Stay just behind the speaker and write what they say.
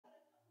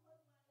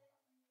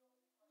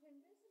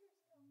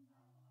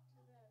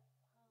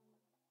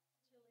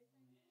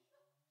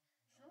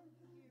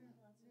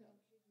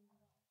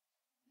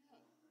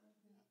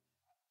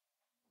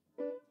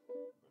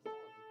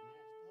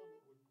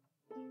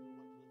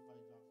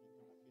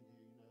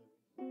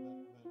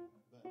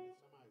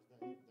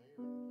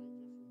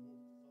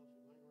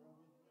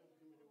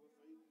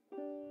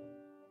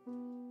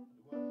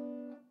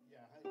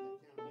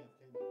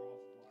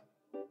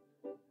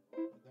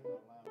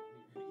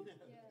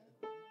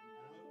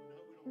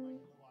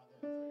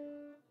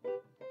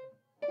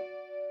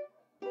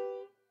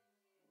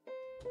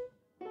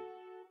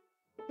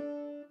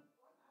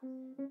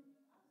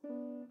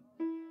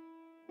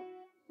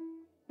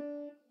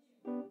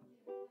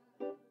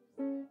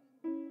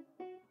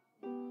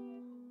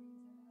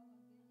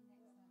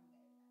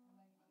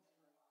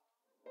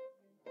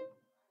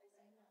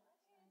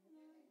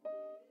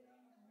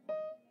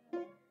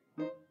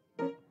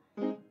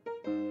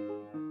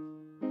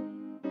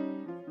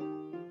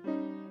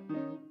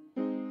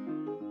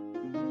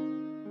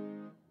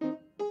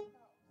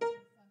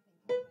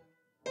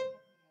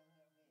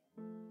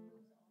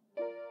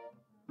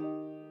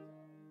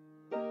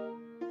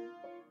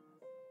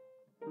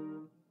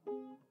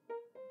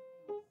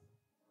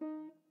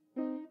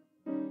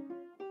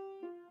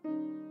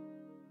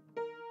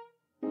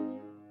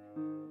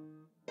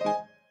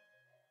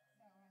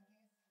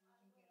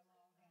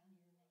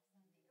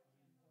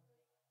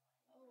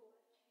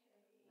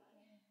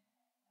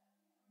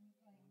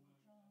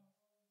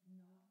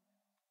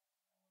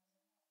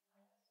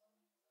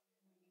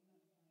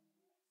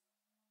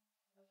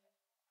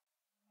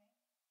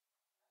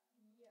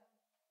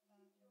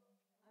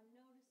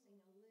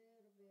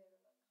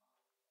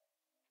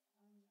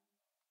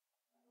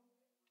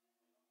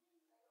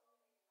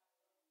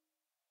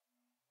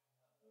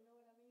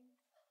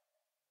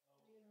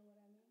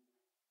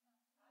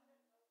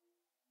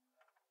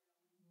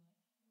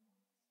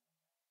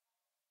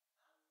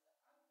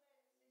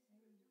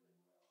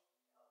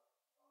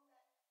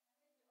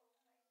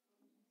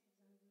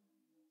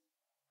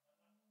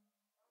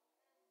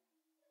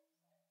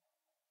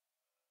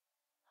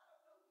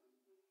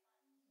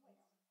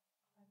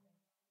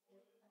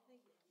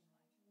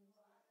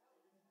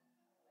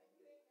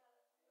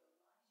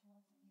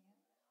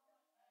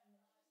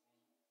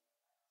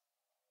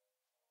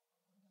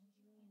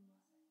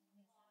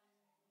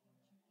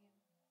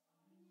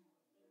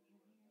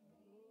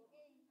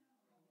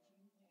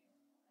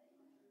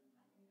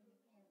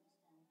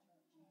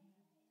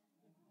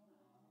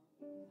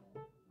You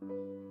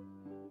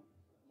knew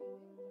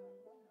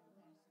Rhoda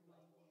passed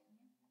away, didn't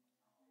you?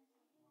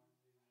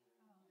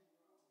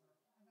 Oh,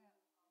 about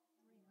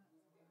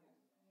 3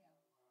 months ago.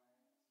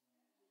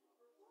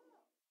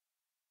 Yeah.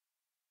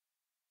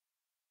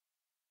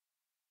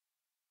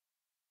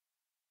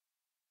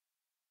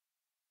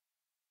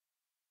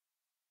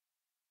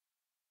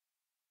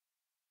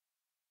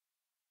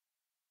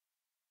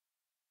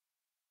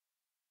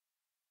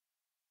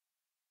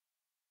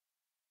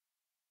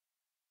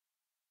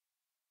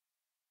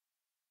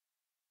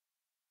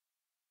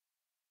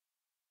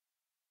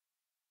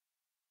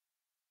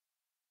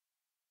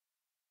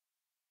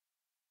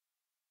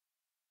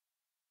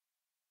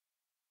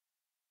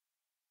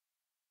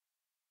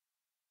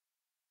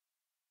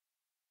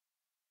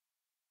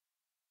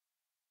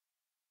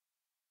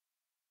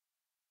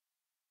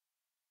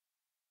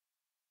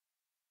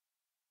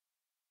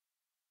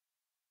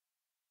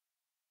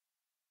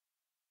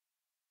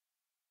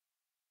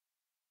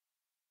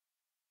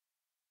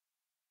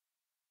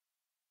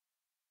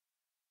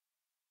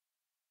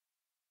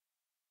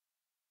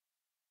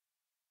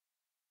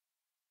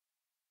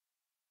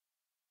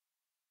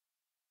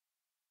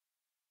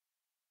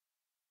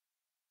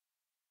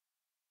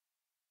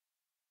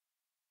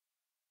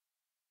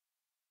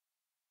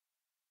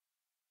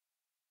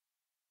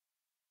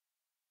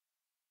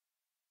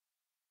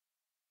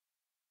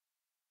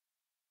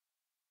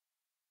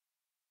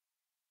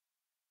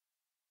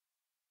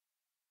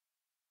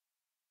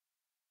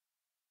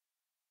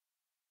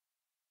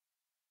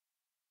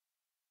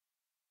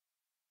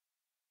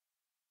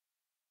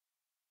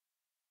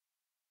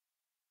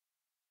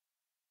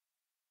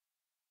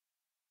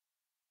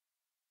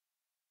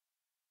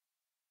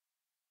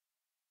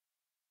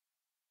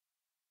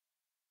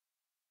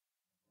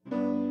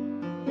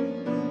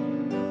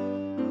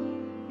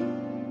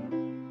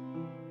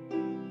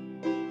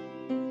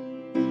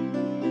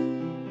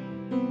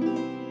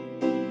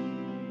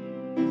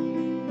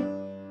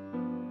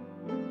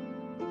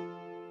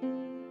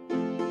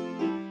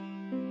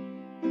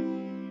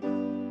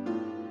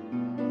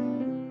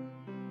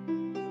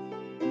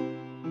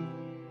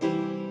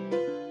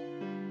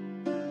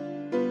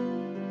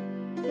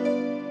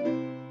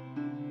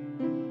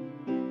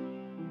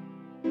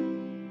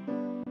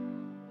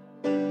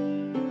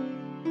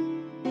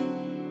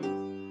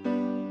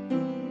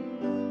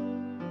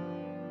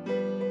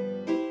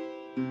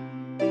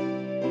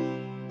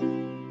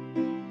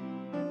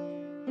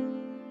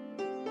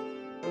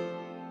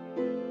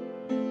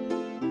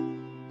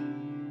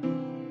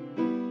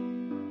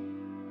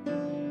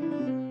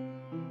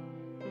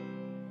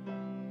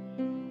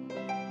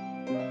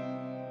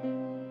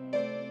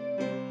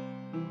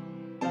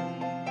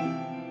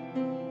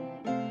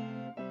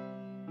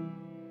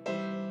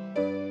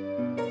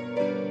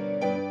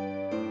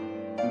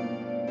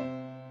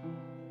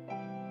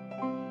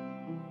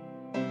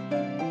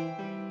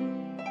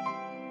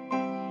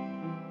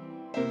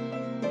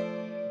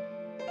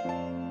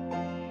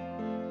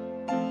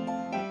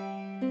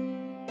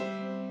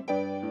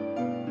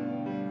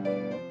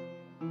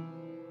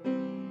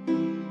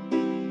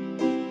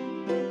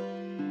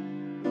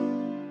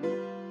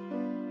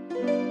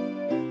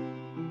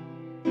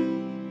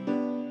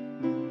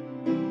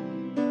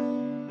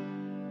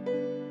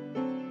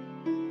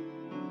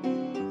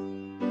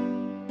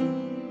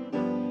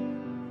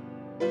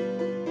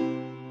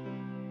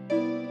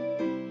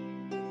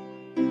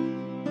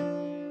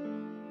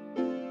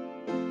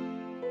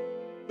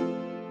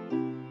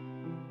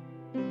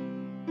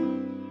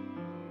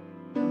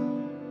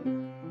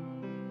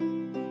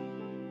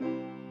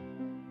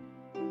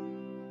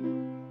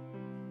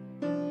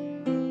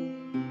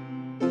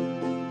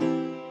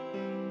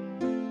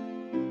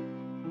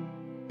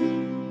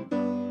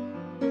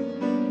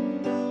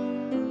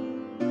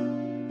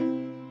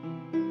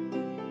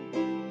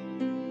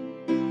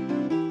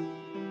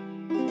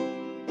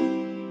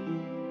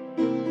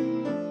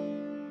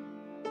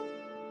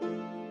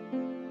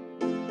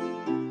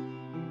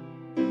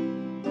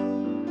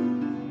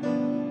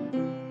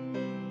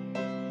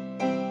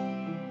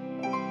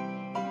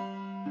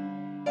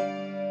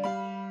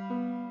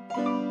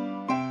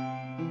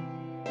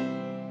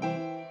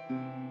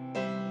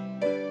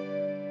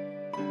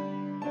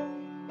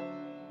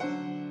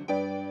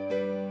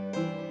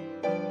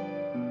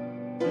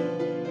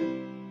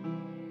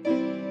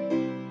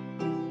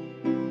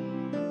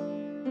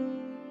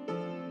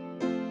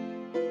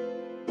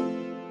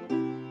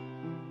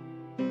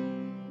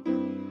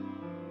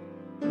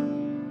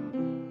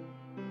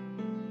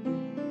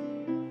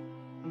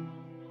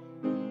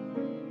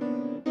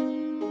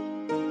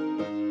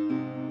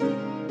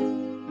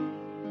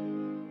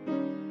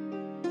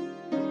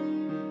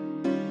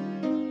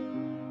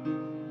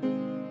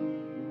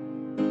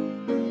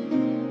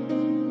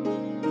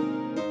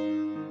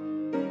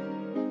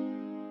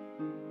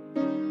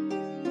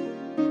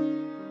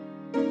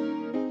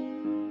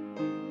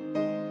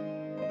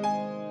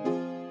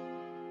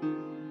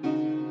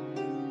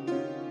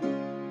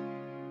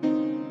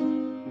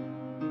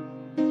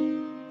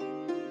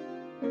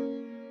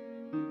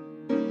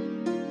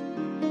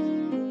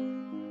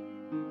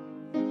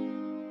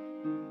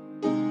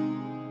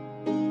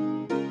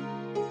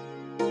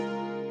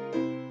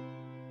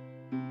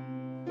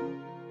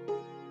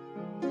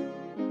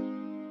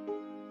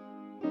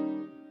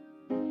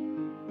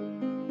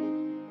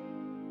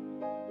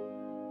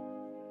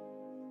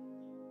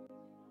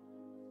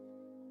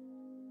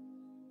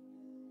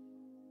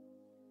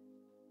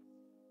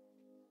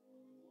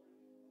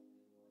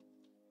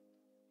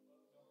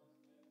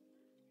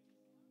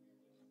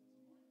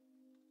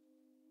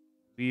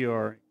 We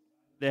are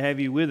to have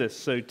you with us.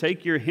 So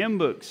take your hymn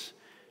books,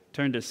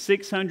 turn to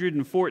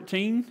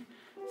 614,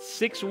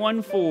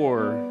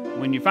 614.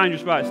 When you find your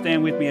spot,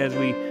 stand with me as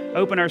we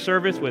open our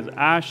service with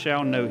I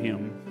Shall Know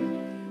Him.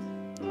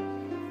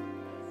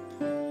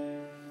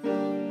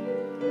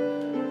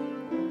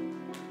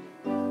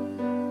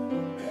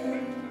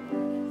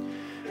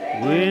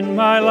 When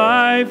my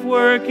life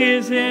work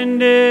is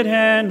ended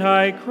and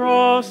I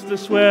cross the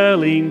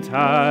swelling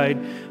tide,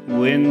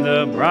 when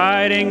the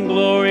bright and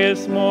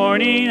glorious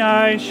morning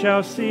I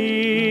shall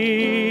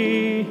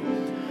see,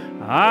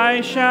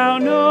 I shall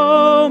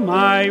know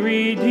my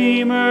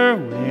Redeemer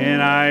when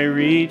I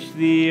reach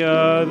the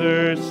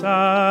other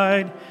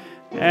side,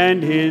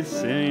 and His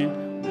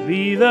sin will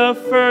be the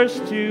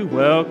first to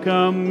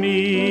welcome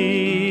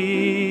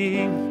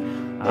me.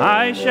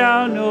 I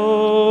shall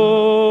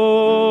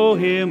know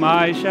Him,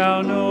 I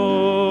shall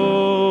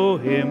know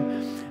Him,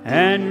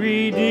 and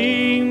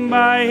redeemed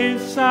by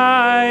His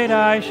side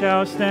I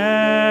shall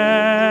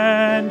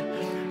stand.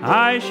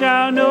 I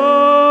shall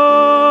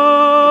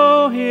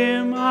know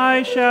Him,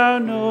 I shall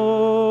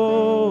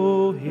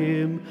know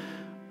Him,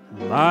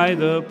 by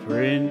the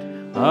print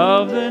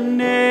of the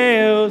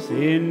nails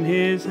in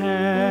His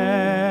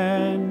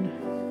hand.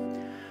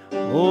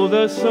 Oh,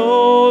 the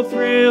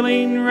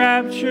soul-thrilling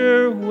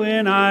rapture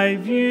when I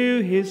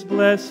view His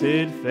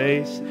blessed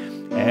face,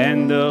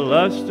 and the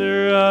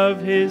luster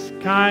of His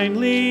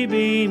kindly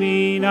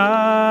beaming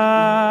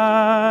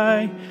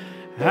eye.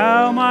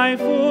 How my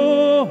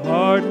full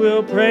heart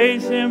will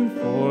praise Him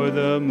for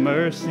the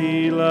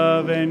mercy,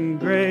 love, and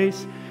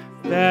grace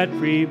that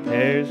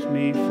prepares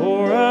me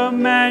for a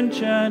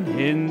mansion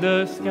in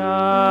the sky.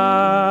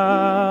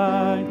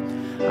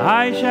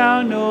 I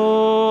shall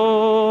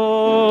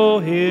know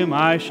Him,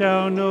 I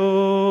shall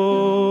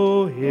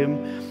know Him,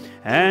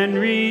 and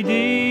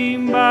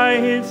redeemed by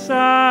His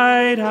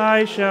side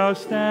I shall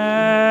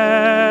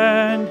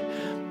stand.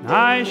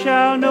 I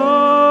shall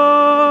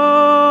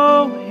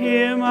know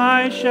Him,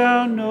 I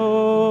shall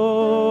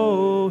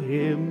know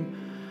Him,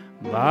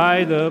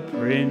 by the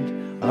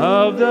print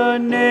of the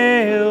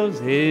nails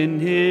in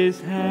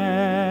His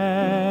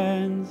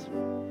hands.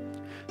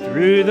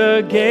 Through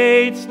the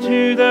gates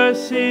to the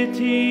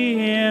city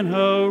in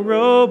a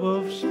robe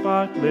of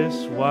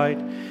spotless white,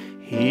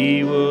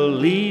 He will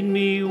lead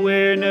me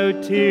where no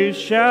tears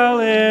shall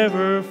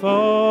ever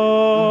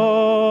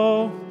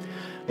fall.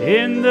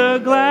 In the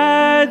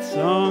glad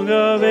song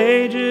of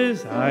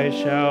ages I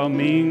shall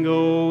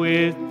mingle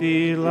with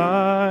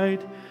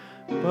delight,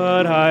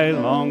 but I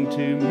long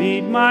to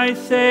meet my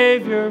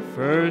Savior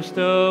first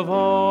of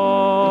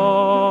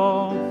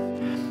all.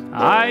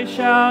 I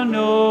shall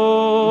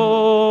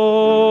know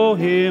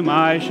Him,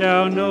 I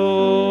shall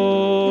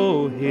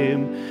know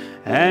Him,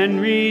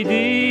 and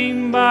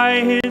redeemed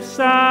by His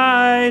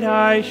side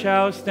I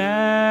shall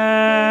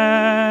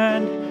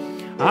stand.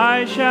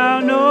 I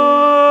shall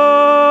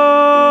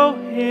know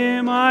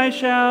Him, I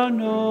shall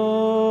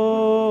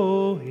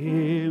know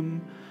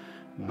Him,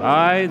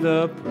 by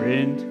the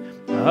print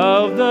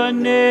of the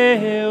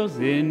nails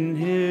in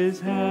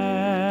His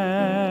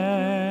hand.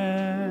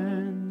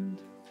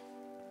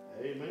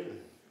 Amen.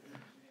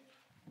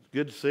 It's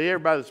good to see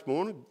everybody this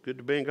morning. Good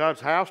to be in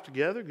God's house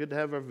together. Good to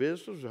have our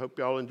visitors. I hope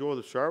y'all enjoy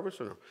the service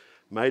and are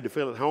made to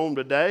feel at home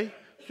today.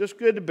 It's just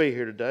good to be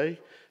here today.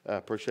 I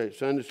appreciate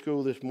Sunday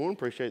school this morning.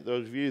 Appreciate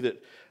those of you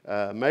that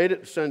made it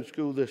to Sunday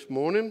school this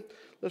morning.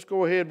 Let's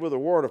go ahead with a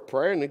word of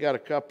prayer, and we got a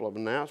couple of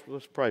announcements.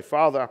 Let's pray.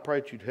 Father, I pray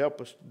that You'd help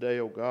us today,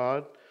 oh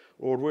God.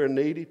 Lord, we're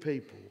needy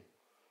people.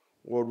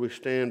 Lord, we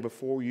stand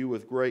before You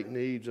with great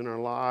needs in our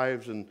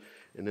lives and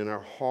in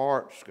our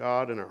hearts,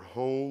 God, in our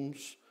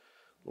homes.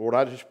 Lord,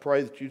 I just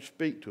pray that You'd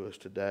speak to us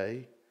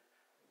today.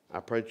 I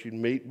pray that You'd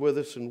meet with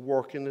us and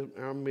work in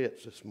our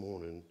midst this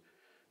morning.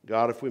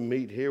 God, if we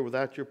meet here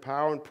without Your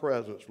power and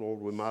presence,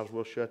 Lord, we might as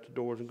well shut the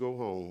doors and go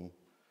home.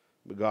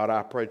 But God,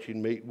 I pray that You'd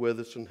meet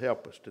with us and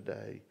help us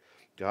today.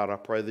 God, I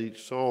pray that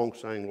each song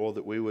sang, Lord,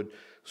 that we would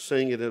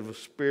sing it out of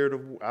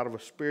a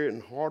spirit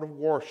and heart of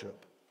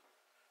worship.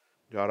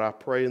 God, I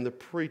pray in the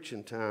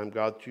preaching time,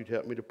 God, that You'd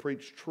help me to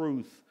preach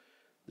truth,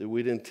 that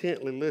we'd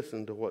intently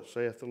listen to what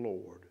saith the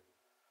Lord.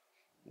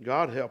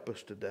 God, help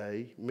us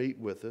today. Meet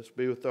with us.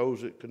 Be with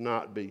those that could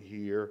not be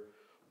here.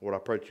 Lord, I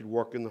pray that You'd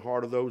work in the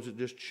heart of those that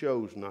just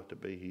chose not to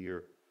be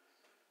here.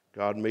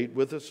 God, meet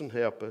with us and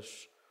help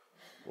us.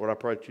 Lord, I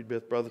pray that You'd be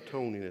with Brother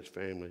Tony and his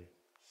family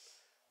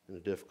in a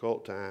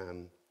difficult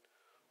time.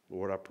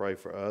 Lord, I pray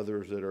for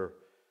others that are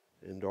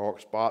in dark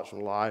spots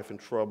in life and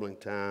troubling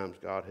times.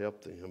 God,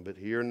 help them. But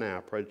here and now,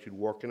 I pray that You'd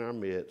work in our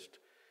midst.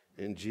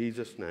 In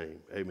Jesus' name,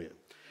 amen.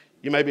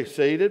 You may be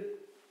seated.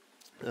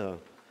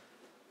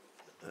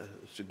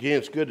 Again,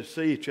 it's good to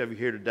see each of you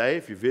here today.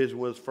 If you're visiting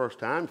with us the first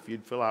time, if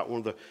you'd fill out one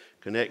of the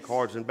Connect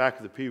cards in the back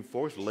of the pew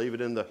for us, leave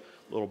it in the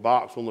little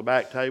box on the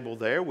back table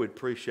there. We'd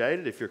appreciate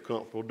it if you're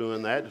comfortable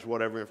doing that. Just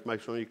whatever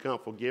information you're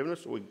comfortable giving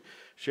us, we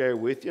share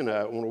with you. And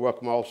I want to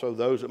welcome also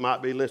those that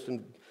might be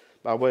listening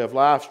by way of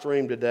live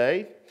stream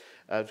today.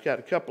 I've got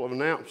a couple of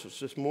announcements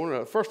this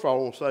morning. First of all,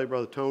 I want to say,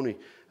 Brother Tony,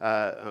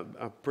 I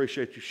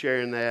appreciate you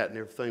sharing that and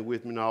everything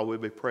with me and all. We'll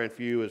be praying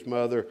for you. His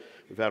mother,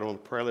 we've had her on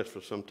the prayer list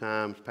for some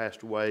time,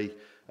 passed away.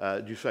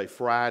 Did you say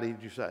Friday?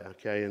 Did you say?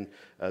 Okay, and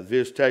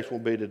visitation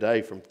will be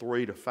today from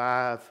 3 to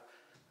 5.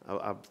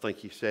 I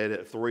think you said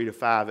it, 3 to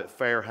 5 at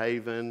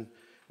Fairhaven.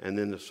 And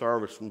then the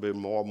service will be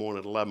tomorrow morning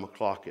at 11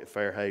 o'clock at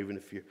Fairhaven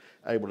if you're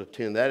able to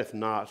attend that. If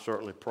not,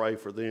 certainly pray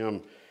for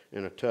them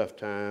in a tough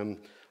time.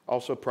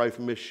 Also pray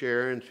for Miss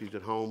Sharon. She's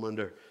at home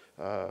under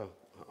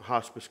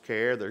hospice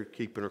care. They're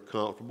keeping her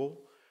comfortable.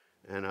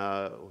 And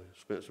we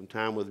spent some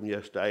time with them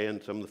yesterday,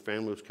 and some of the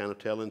family was kind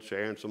of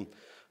sharing some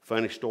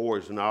funny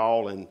stories and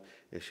all, and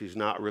she's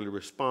not really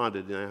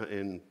responded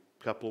in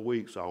a couple of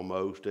weeks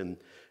almost. And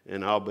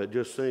all, but it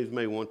just seems to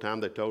me one time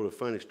they told a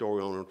funny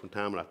story on her one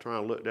time, and I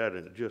tried to look at it,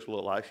 and it just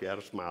looked like she had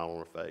a smile on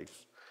her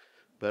face.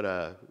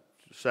 But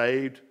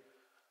saved,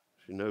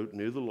 she knows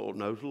the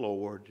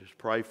Lord. Just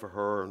pray for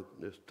her in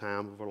this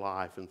time of her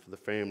life and for the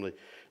family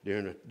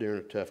during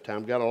a tough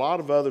time. Got a lot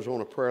of others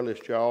on a prayer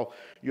list, y'all.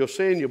 You'll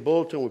see in your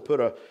bulletin we put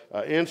a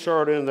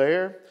insert in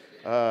there.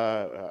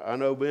 I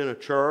know being a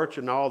church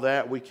and all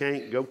that, we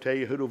can't go tell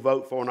you who to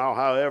vote for and all.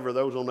 However,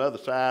 those on the other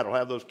side will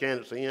have those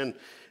candidates in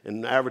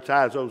and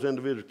advertise those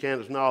individual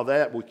candidates and all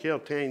that. We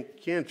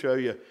can show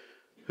you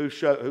who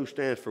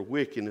stands for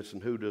wickedness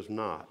and who does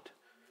not.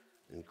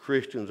 And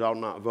Christians ought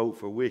not vote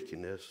for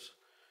wickedness.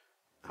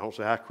 I don't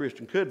say how a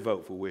Christian could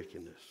vote for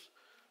wickedness,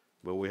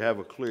 but we have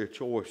a clear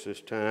choice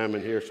this time.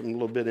 And here's a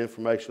little bit of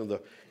information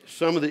of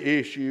some of the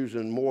issues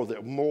and more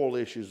the moral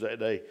issues that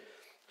they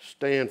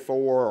stand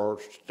for or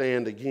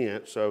stand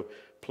against. So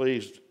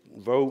please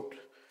vote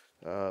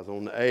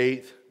on the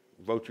 8th.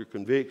 Vote your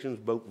convictions.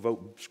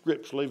 Vote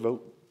scripturally.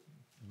 Vote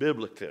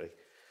biblically.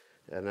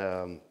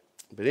 And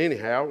but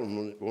anyhow,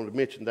 I want to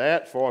mention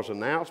that. As far as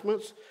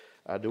announcements,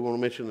 I do want to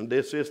mention that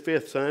this is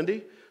Fifth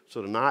Sunday,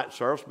 so tonight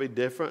service will be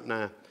different.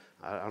 Now,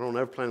 I don't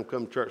ever plan to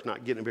come to church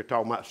not getting up here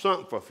talking about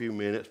something for a few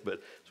minutes,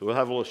 but so we'll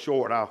have a little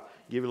short. I'll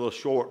give you a little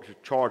short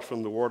charge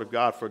from the Word of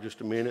God for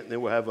just a minute, and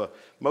then we'll have a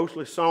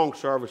mostly song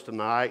service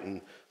tonight,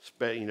 and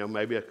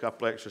maybe a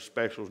couple extra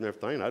specials and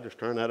everything. I just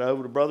turn that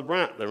over to Brother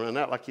Bryant. They run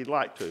that like he'd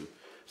like to.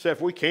 Except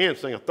if we can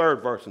sing a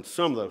third verse in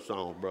some of those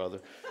songs, brother.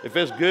 If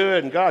it's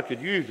good and God could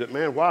use it,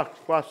 man, why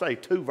say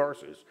 2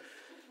 verses?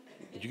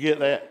 Did you get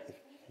that?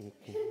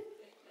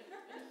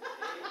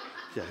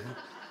 Yeah.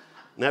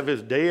 Now, if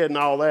it's dead and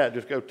all that,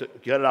 just cut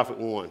it off at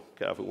 1.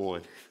 Cut off at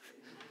 1.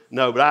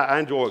 No, but I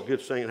enjoy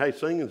good singing. Hey,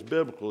 singing's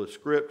biblical. It's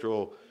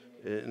scriptural.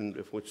 And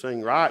if we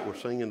sing right, we're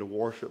singing to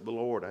worship the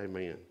Lord.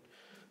 Amen.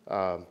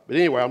 But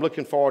anyway, I'm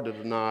looking forward to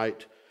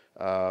tonight.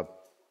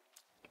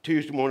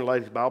 Tuesday morning,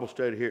 ladies' Bible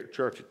study here at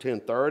church at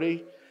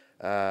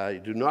 10:30. You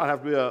do not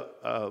have to be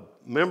a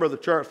member of the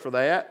church for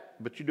that,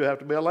 but you do have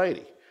to be a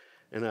lady.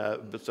 And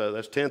so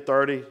that's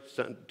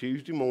 10:30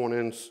 Tuesday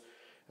mornings.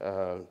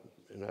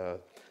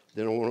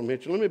 Then I want to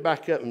mention, let me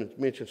back up and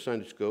mention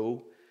Sunday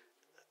school.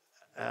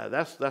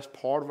 That's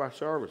part of our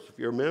service. If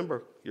you're a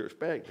member, you're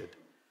expected.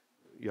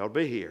 You ought to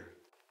be here.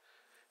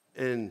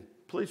 And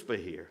please be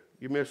here.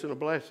 You're missing a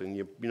blessing.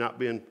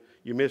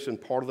 You're missing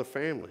part of the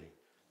family,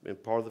 being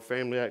part of the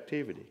family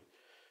activity.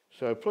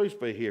 So please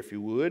be here if you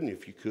would, and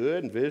if you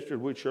could, and visitors,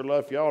 we'd sure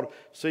love for y'all to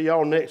see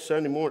y'all next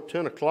Sunday morning at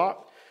 10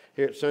 o'clock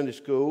here at Sunday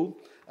school.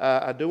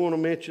 I do want to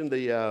mention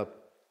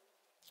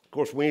of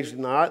course, Wednesday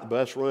night, the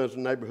bus runs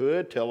in the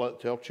neighborhood.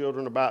 Tell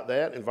children about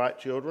that. Invite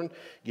children.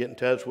 Get in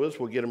touch with us.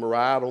 We'll get them a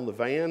ride on the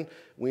van.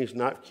 Wednesday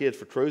night for Kids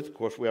for Truth. Of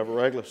course, we have a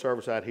regular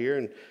service out here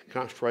and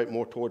concentrate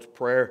more towards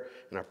prayer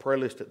and our prayer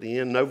list at the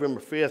end.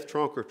 November 5th,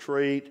 trunk or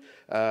treat.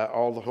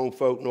 All the home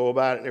folk know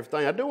about it and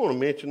everything. I do want to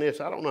mention this.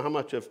 I don't know how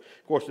much of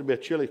course, there'll be a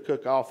chili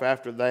cook-off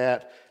after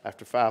that.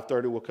 After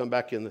 5:30, we'll come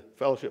back in the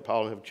fellowship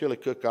hall and have a chili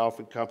cook-off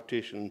and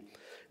competition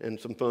and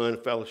some fun,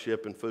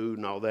 fellowship and food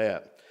and all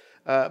that.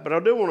 But I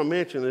do want to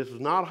mention this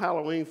is not a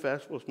Halloween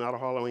festival. It's not a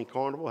Halloween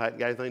carnival. It hasn't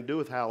got anything to do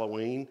with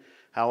Halloween.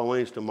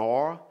 Halloween's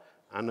tomorrow.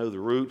 I know the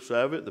roots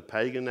of it, the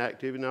pagan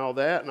activity and all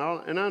that,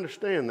 and I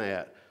understand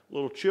that.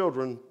 Little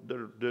children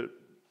that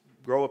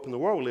grow up in the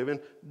world we live in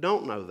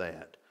don't know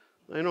that.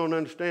 They don't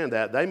understand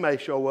that. They may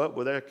show up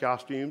with their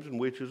costumes and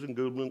witches and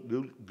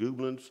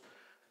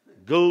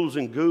ghouls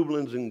and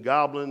goblins and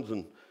goblins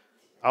and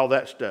all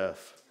that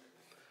stuff.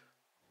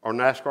 Or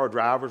NASCAR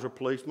drivers or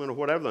policemen or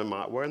whatever they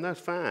might wear, and that's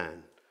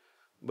fine.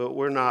 But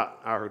we're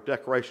not, our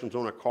decorations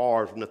on our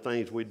cars and the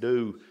things we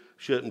do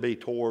shouldn't be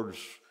towards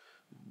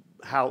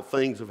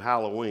things of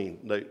Halloween.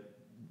 They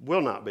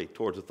will not be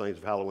towards the things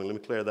of Halloween. Let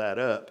me clear that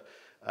up.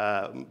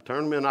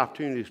 Turn them into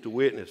opportunities to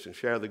witness and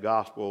share the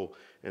gospel.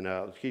 And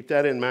keep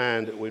that in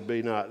mind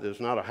that there's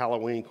not a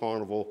Halloween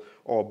carnival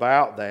or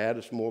about that.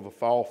 It's more of a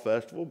fall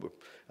festival.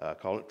 But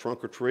call it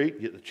trunk or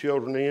treat. Get the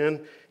children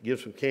in, give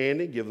some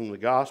candy, give them the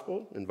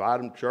gospel, invite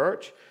them to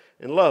church.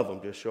 And love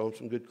them, just show them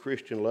some good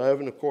Christian love,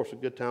 and of course a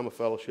good time of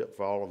fellowship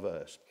for all of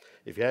us.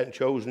 If you hadn't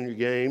chosen your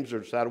games or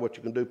decided what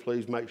you can do,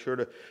 please make sure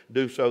to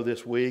do so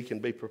this week and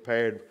be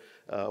prepared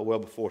well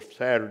before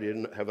Saturday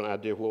and have an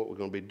idea of what we're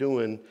going to be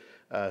doing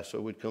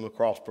so we'd come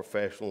across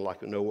professional,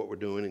 like we know what we're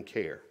doing and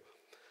care.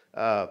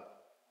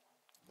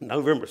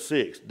 November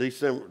 6th,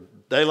 December,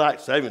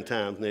 daylight saving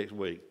times next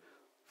week.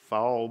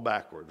 Fall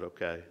backwards,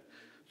 okay?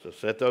 So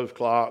set those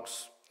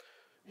clocks,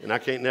 and I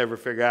can't never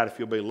figure out if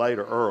you'll be late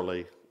or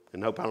early,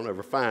 and hope I don't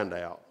ever find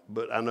out.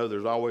 But I know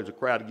there's always a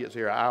crowd that gets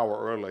here an hour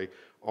early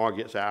or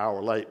gets an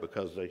hour late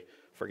because they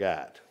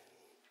forgot.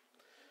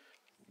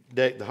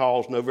 Deck the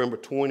halls, November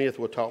 20th.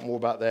 We'll talk more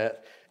about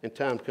that in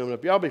time coming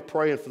up. Y'all be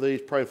praying for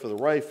these, praying for the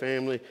Ray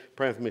family,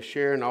 praying for Miss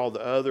Sharon and all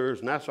the others.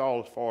 And that's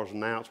all as far as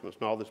announcements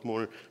and all this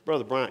morning.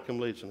 Brother Bryant, come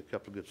lead us in a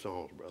couple of good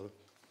songs, brother.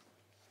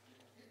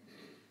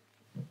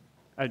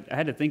 I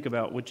had to think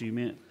about what you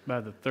meant by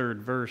the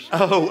third verse.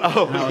 I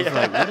was yeah.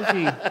 like, what is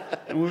he?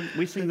 And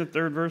we sing the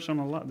third verse on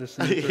a lot this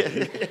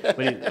Sunday.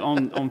 But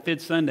on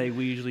Fifth Sunday,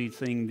 we usually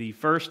sing the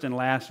first and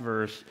last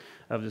verse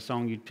of the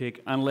song you'd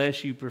pick,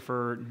 unless you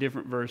prefer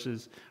different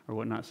verses or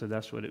whatnot. So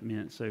that's what it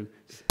meant. So,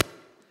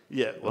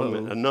 Yeah, well, I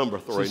mean, a number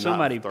three. So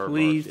somebody not the third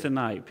please verse,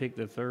 tonight pick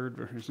the third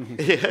verse.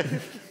 Yeah.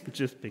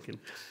 Just picking.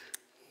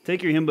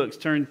 Take your hymn books,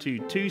 turn to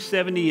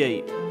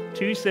 278.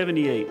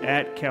 278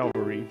 at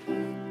Calvary.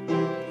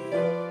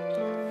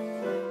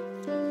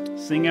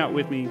 Sing out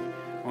with me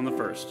on the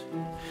first.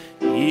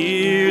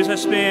 Years I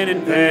spent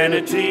in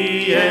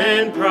vanity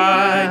and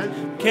pride,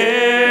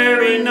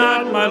 caring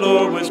not my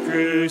Lord was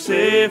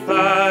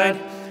crucified,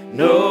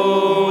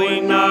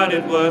 knowing not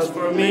it was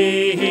for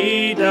me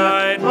he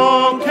died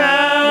on Calvary.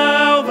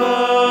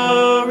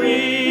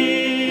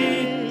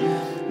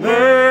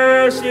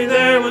 Mercy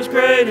there was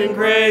great and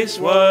grace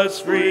was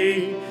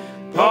free,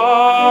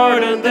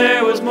 pardon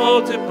there was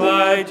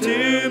multiplied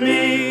to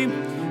me.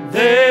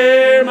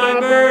 There my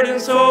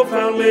burdened soul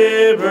found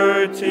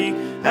liberty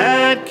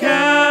at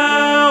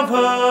Calvary.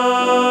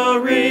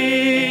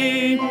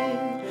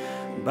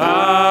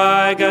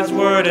 By God's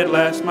word at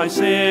last my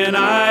sin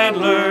I'd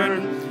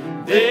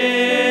learn.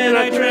 Then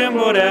I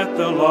trembled at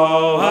the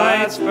law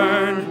I'd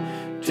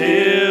spurn,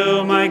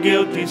 till my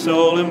guilty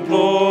soul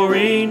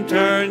imploring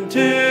turned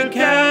to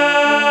Calvary.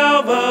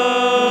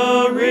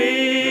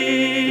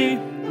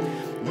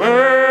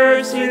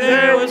 Mercy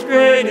there was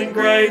great and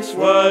grace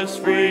was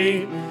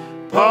free,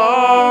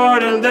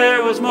 pardon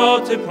there was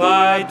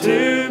multiplied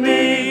to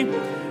me.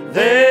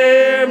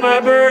 There my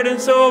burdened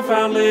soul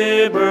found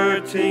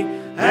liberty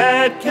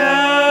at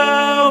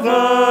Calvary.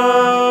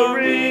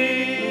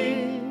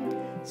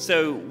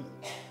 So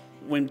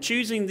when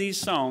choosing these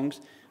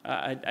songs,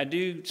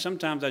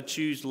 sometimes I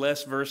choose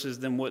less verses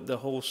than what the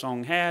whole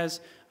song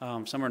has.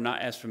 Some are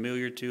not as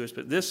familiar to us,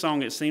 but this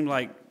song, it seemed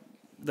like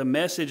the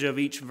message of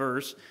each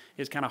verse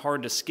is kind of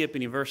hard to skip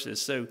any verses.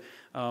 So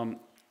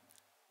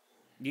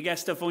you got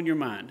stuff on your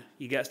mind.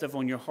 You got stuff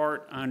on your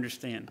heart, I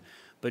understand.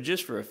 But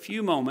just for a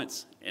few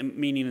moments,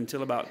 meaning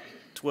until about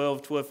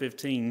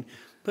 12:15,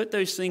 put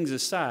those things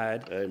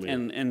aside.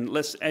 Amen. And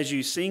let's, as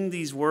you sing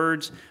these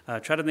words,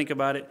 try to think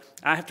about it.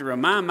 I have to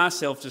remind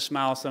myself to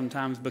smile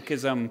sometimes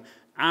because I'm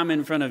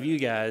in front of you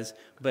guys,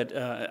 but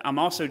I'm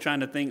also trying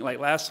to think, like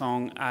last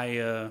song,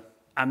 I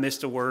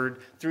missed a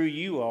word, threw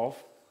you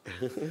off.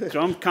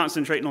 So I'm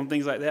concentrating on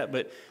things like that.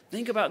 But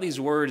think about these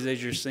words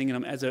as you're singing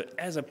them as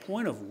a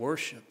point of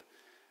worship.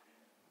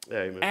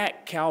 Amen.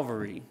 At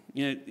Calvary,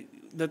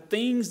 the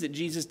things that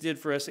Jesus did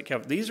for us at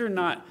Calvary. These are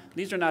not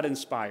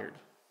inspired.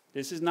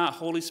 This is not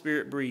Holy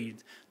Spirit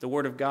breathed. The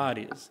Word of God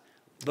is.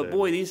 But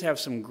boy, these have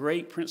some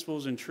great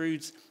principles and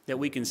truths that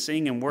we can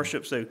sing and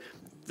worship. So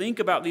think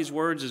about these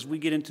words as we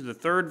get into the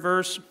third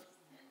verse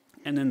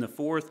and then the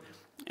fourth,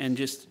 and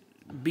just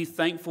be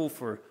thankful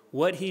for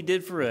what He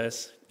did for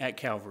us at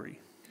Calvary.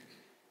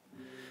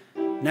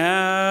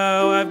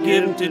 Now I've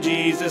given to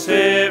Jesus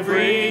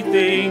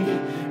everything.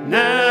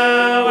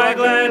 Now I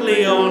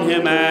gladly own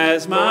Him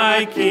as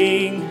my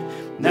King.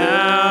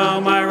 Now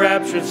my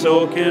raptured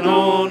soul can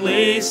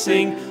only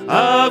sing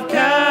of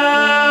Calvary.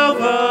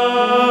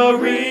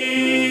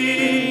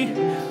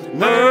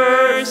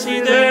 Mercy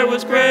there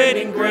was great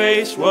and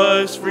grace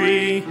was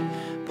free,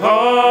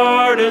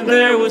 pardon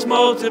there was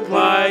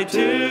multiplied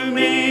to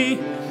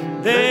me.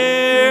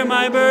 There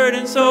my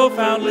burdened soul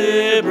found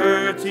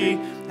liberty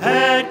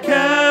at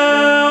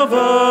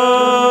Calvary.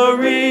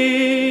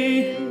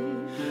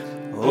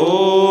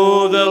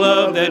 Oh, the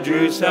love that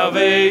drew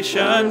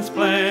salvation's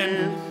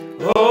plan.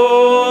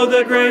 Oh,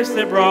 the grace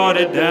that brought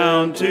it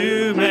down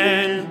to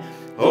man.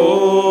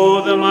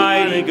 Oh, the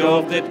mighty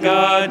gulf that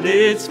God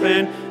did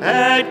spend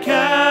at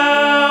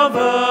Calvary.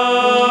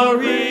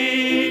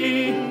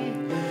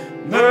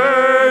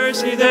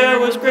 Mercy there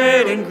was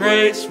great and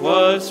grace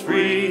was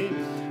free,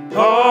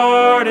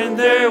 pardon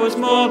there was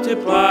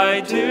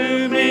multiplied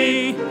to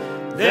me.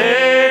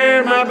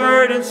 There my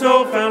burdened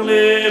soul found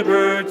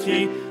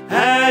liberty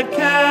at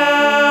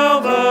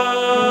Calvary.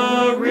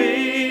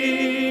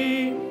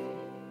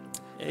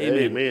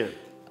 Amen. Amen.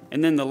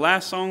 And then the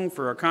last song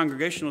for our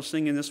congregational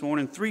singing this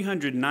morning,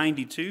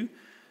 392.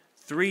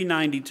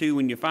 392,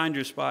 when you find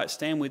your spot,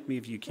 stand with me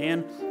if you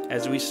can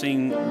as we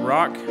sing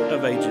Rock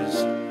of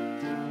Ages.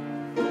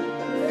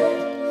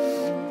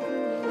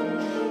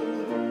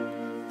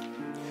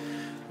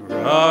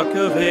 Rock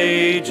of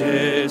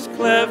ages,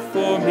 cleft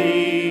for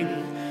me,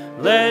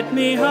 let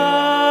me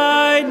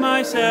hide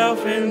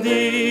myself in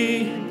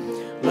thee.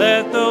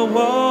 Let the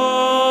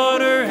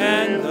water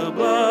and the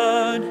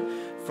blood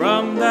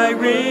from thy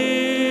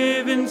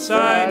riven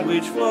side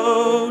which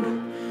flowed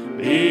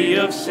be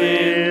of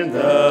sin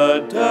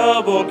the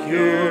double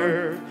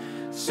cure.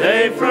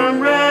 Save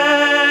from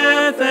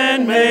wrath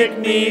and make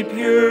me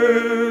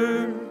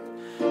pure.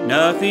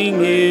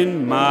 Nothing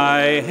in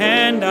my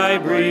hand I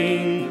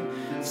bring,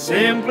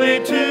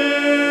 simply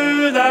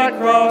to thy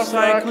cross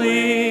I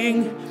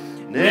cling.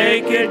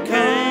 Naked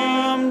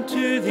come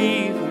to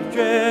thee for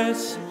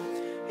dress,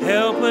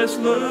 helpless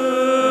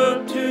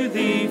look to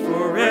thee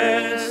for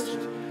rest.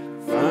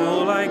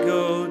 Full I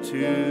go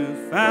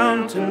to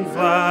fountain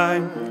fly,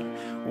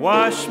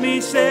 wash me,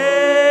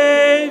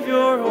 Savior,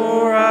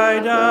 or I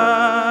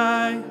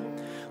die.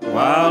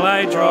 While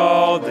I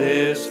draw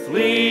this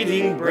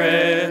fleeting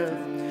breath,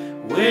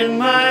 when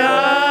my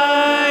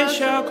eyes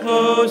shall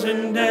close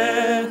in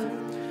death,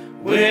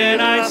 when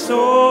I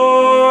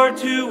soar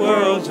to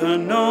worlds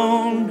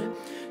unknown,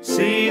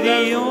 see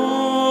thee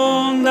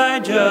on thy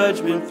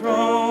judgment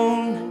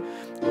throne.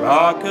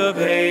 Rock of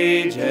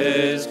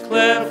ages,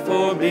 cleft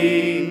for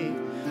me,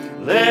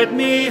 let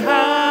me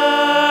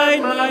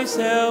hide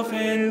myself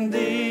in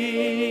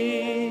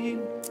thee.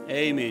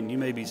 Amen. You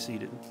may be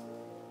seated.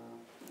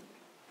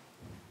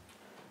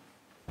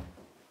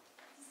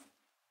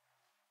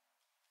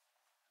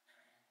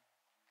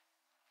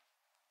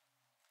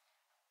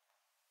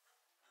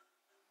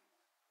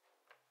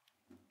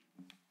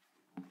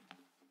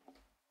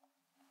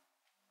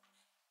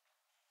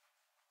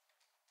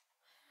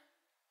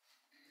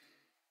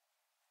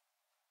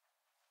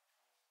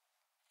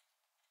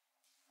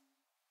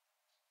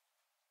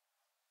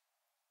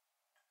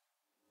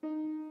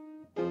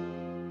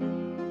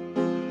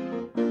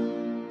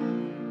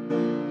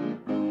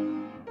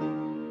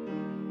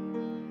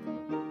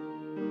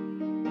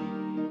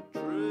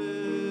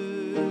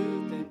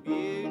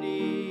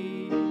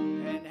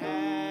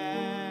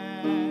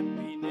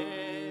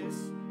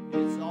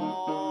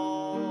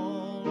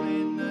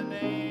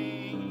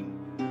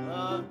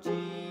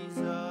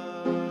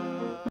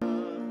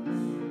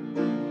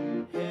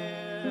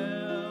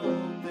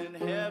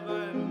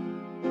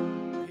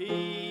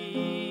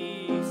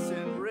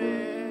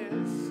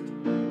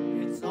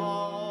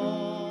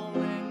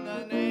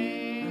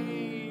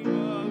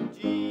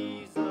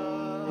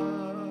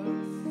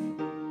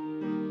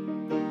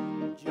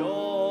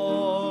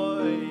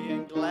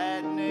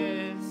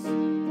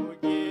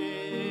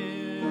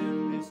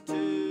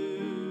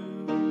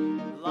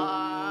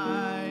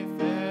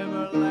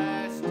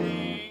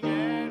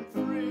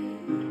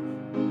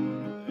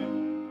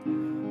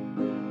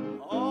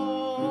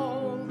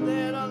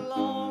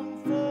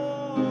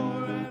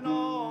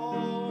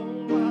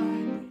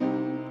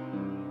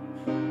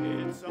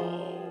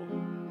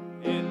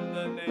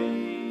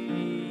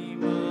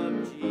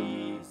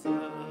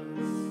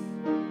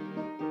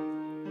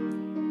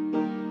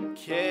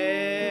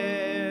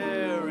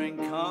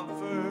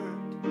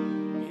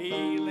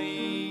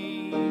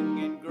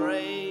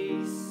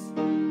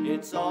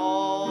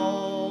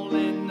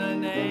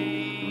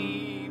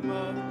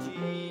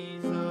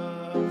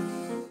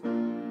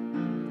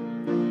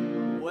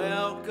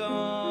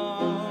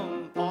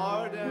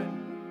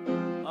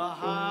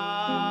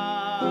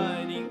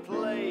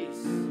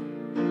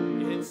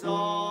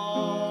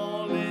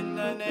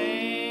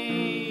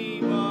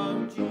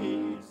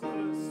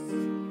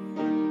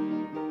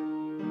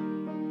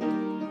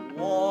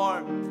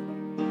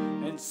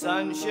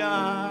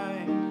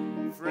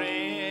 Sunshine,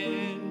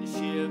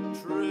 friendship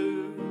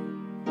true,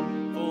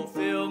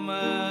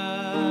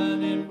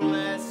 fulfillment and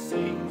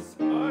blessings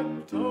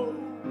untold.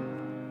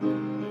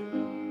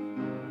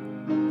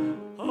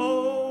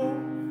 Hope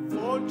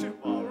for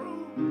tomorrow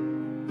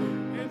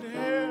and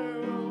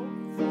help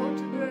for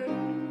today.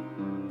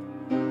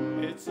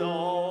 It's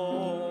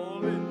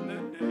all in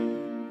the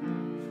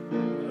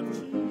name of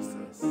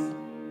Jesus.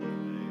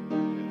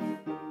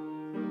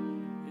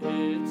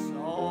 It's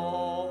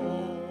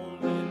all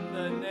in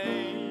the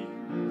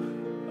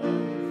name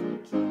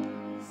of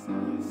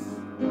Jesus.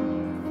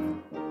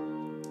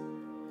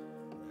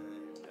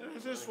 I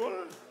just want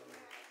to.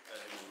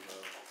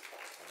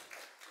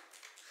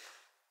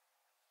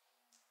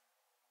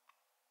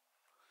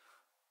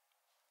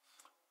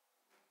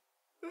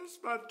 That's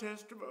my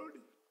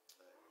testimony.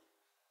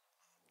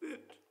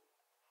 That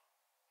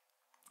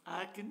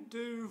I can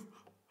do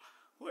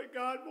what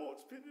God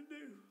wants me to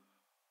do.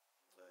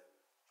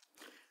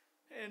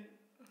 And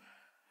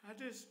I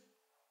just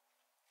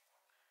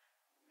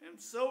am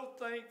so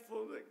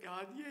thankful that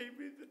God gave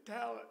me the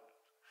talent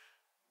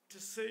to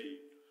sing.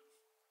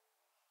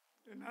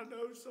 And I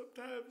know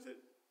sometimes that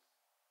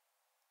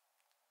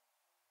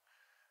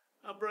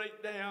I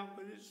break down,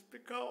 but it's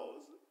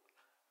because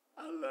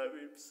I love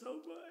Him so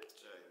much.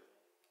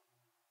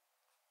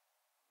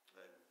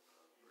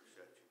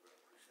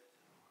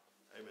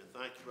 Amen.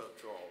 Thank you, Brother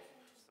Charles.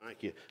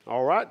 Thank you.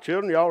 All right,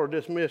 children, y'all are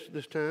dismissed at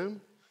this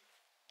time.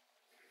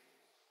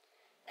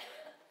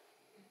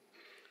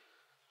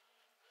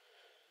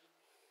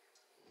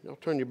 Y'all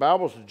turn your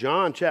Bibles to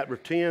John chapter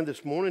 10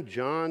 this morning.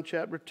 John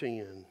chapter 10.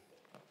 You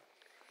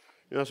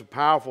know, it's a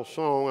powerful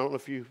song. I don't know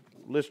if you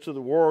listen to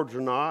the words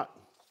or not,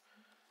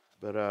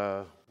 but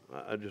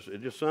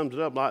it just sums it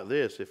up like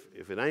this.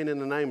 If it ain't in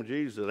the name of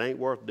Jesus, it ain't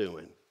worth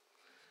doing.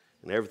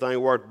 And everything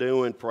worth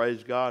doing,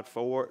 praise God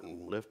for it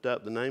and lift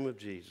up the name of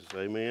Jesus.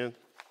 Amen.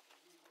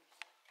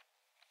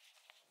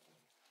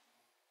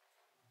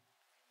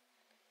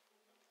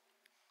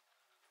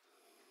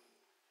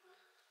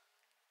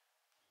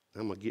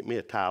 I'm going to get me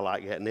a tie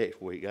like that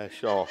next week. That's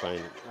sharp, ain't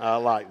it? I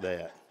like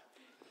that.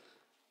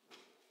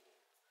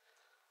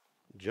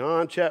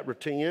 John chapter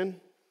 10.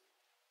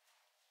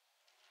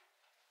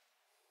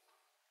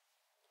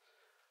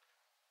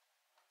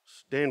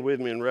 Stand with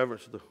me in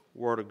reverence to the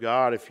Word of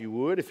God if you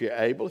would, if you're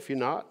able. If you're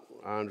not,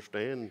 I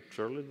understand.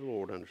 Certainly the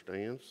Lord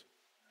understands.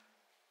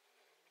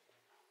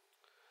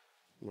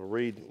 I'm going to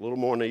read a little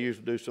more than I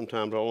usually do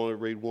sometimes. I'll only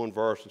read one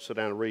verse and sit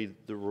down and read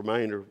the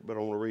remainder, but I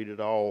want to read it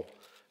all.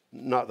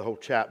 Not the whole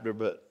chapter,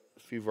 but a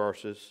few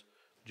verses.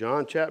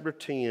 John chapter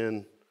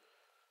 10,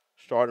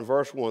 starting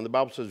verse 1. The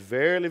Bible says,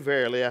 Verily,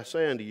 verily, I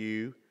say unto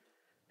you,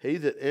 he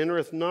that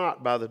entereth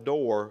not by the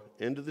door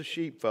into the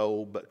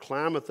sheepfold, but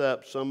climbeth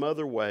up some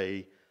other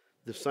way,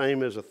 the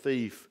same is a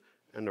thief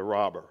and a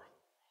robber.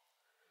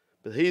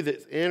 But he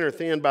that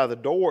entereth in by the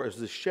door is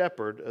the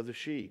shepherd of the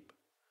sheep.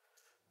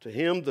 To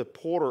him the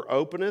porter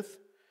openeth,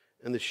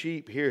 and the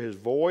sheep hear his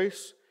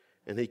voice,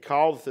 and he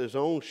calleth his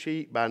own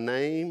sheep by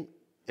name,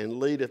 and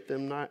leadeth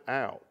them not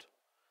out.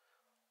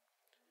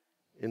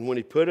 And when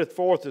he putteth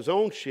forth his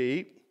own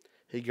sheep,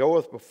 he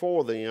goeth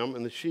before them,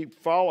 and the sheep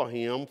follow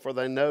him, for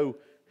they know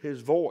his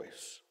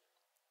voice.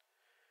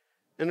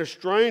 And a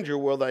stranger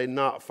will they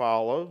not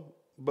follow,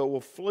 but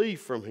will flee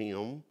from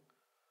him,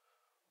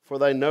 for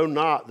they know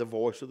not the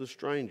voice of the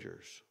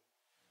strangers.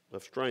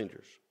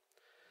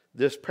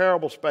 This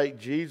parable spake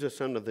Jesus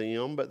unto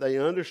them, but they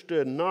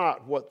understood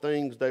not what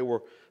things they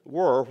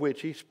were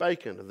which he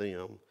spake unto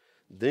them.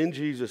 Then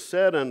Jesus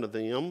said unto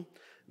them,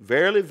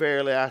 Verily,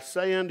 verily, I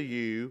say unto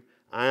you,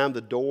 I am the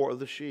door of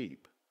the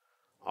sheep.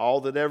 All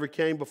that ever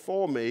came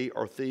before me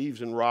are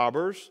thieves and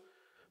robbers,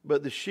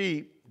 but the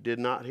sheep did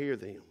not hear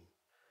them.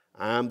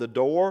 I am the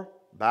door.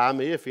 By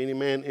me, if any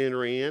man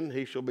enter in,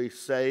 he shall be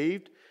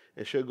saved,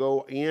 and shall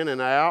go in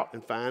and out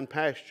and find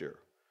pasture.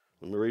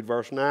 Let me read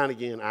verse 9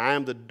 again. I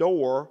am the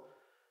door.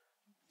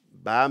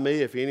 By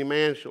me, if any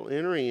man shall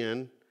enter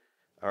in,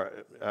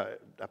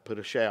 I put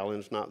a shall in,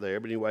 it's not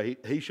there, but anyway,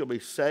 he shall be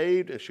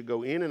saved and shall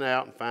go in and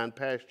out and find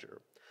pasture.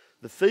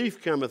 The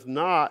thief cometh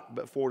not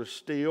but for to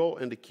steal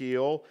and to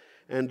kill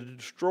and to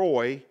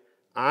destroy.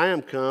 I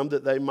am come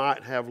that they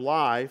might have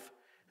life,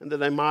 and that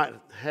they might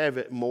have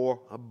it more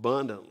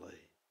abundantly.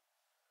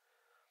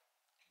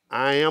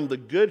 I am the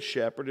good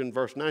shepherd. In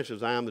verse 9 it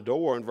says, I am the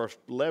door. In verse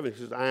 11 it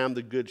says, I am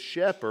the good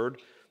shepherd.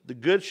 The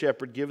good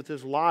shepherd giveth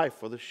his life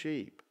for the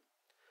sheep.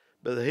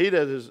 But he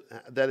that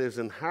is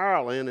an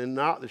hireling and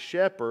not the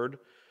shepherd,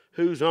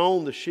 whose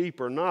own the sheep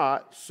are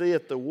not,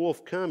 seeth the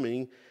wolf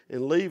coming,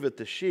 and leaveth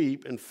the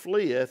sheep, and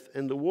fleeth,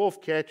 and the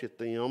wolf catcheth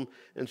them,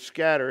 and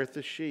scattereth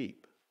the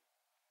sheep.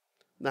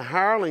 The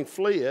hireling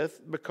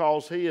fleeth,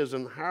 because he is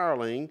an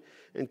hireling,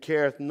 and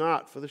careth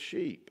not for the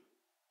sheep.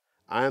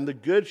 I am the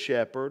good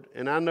shepherd,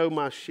 and I know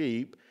my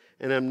sheep,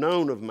 and am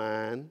known of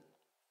mine.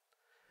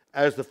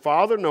 As the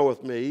Father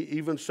knoweth me,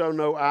 even so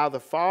know I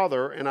the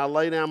Father, and I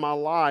lay down my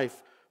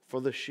life for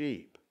the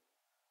sheep.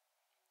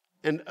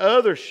 And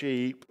other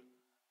sheep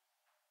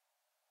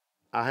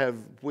I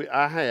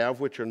have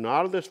which are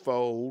not of this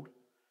fold,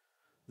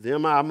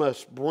 them I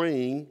must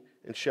bring,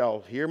 and they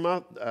shall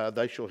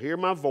hear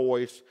my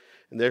voice,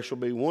 and there shall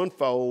be one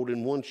fold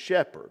and one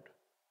shepherd.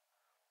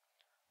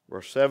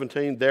 Verse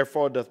 17,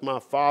 Therefore doth my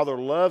Father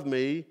love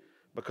me,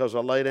 because I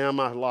lay down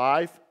my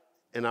life,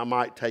 and I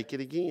might take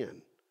it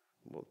again.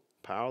 Well,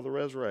 power of the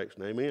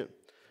resurrection, amen.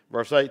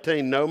 Verse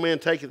 18, No man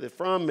taketh it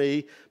from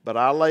me, but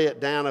I lay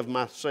it down of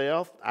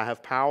myself. I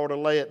have power to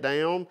lay it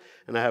down,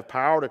 and I have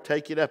power to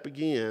take it up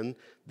again.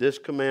 This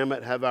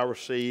commandment have I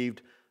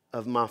received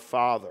of my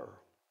Father.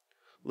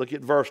 Look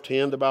at verse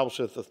 10. The Bible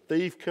says, The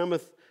thief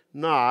cometh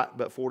not,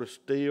 but for to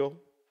steal,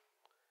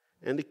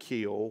 and to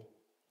kill,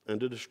 and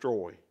to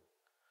destroy.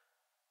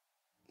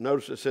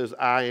 Notice it says,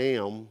 I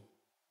am.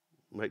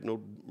 Make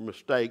no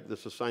mistake,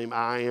 that's the same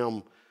I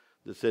am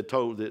that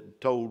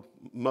told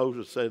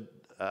Moses, said,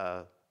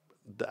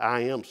 the I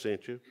am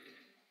sent you.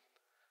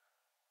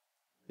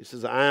 He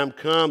says, I am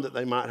come that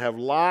they might have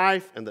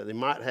life, and that they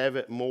might have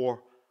it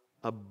more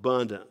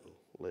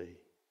abundantly.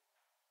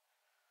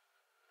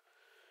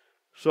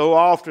 So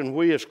often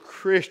we as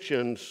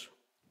Christians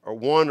are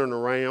wandering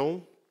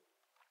around,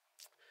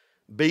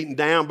 beaten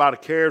down by the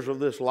cares of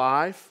this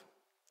life,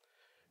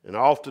 and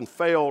often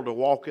fail to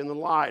walk in the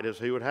light as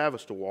he would have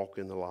us to walk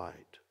in the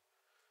light.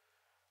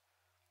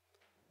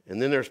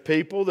 And then there's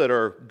people that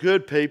are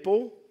good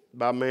people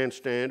by man's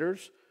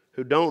standards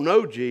who don't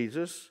know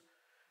Jesus,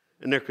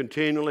 and they're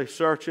continually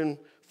searching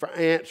for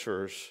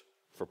answers,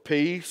 for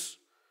peace,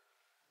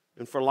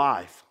 and for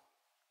life.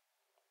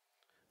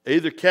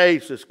 Either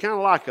case, it's kind of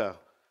like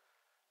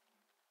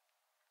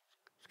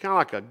kind of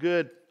like a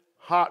good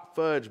hot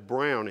fudge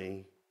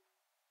brownie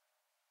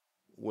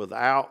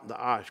without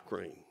the ice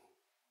cream.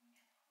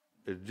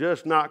 It's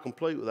just not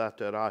complete without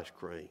that ice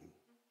cream.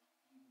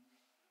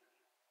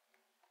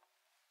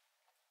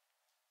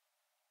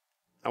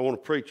 I want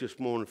to preach this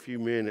morning a few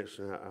minutes,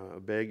 and I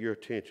beg your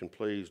attention,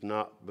 please,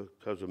 not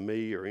because of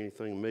me or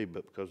anything of me,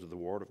 but because of the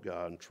Word of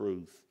God and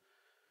truth.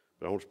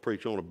 But I want to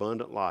preach on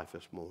abundant life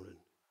this morning.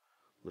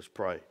 Let's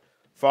pray.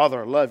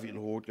 Father, I love you,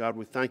 Lord. God,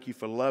 we thank you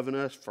for loving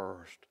us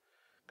first.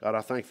 God,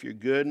 I thank you for your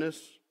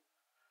goodness.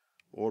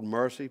 Lord,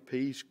 mercy,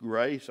 peace,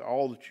 grace,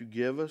 all that you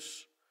give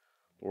us.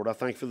 Lord, I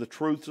thank you for the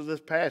truths of this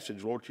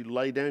passage. Lord, you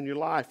lay down your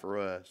life for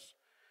us.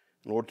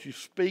 Lord, you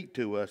speak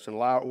to us and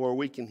allow it where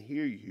we can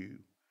hear you.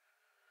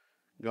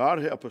 God,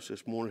 help us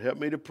this morning. Help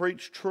me to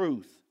preach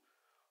truth.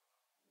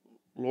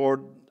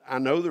 Lord, I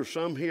know there's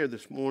some here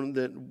this morning,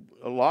 that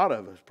a lot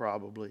of us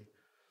probably,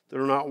 that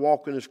are not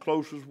walking as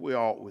close as we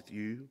ought with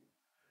you.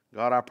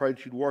 God, I pray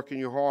that you'd work in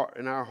your heart,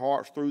 in our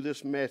hearts through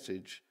this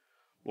message.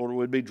 Lord,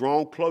 we'd be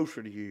drawn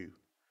closer to you.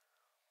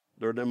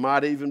 Lord, there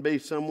might even be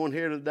someone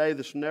here today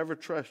that's never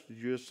trusted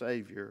you as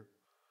Savior.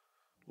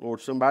 Lord,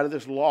 somebody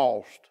that's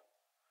lost.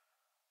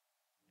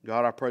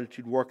 God, I pray that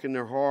you'd work in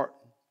their heart.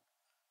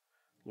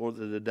 Lord,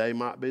 that the day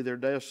might be their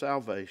day of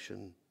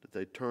salvation, that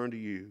they turn to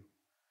you.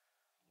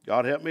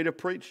 God, help me to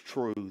preach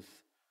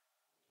truth.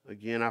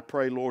 Again, I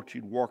pray, Lord,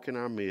 you'd work in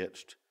our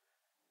midst.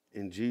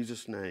 In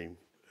Jesus' name,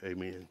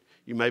 amen.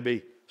 You may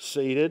be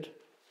seated.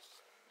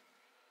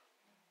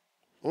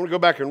 I want to go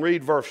back and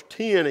read verse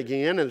 10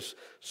 again. There's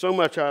so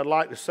much I'd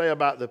like to say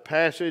about the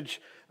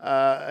passage,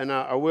 and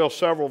I will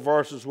several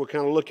verses. We'll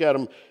kind of look at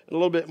them in a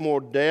little bit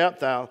more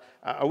depth.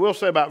 I will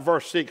say about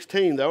verse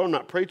 16, though. I'm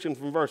not preaching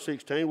from verse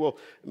 16. We'll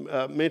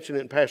mention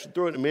it and pass it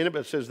through it in a minute, but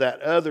it says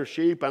that other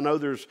sheep. I know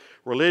there's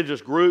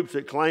religious groups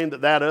that claim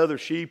that that other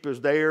sheep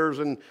is theirs,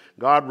 and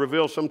God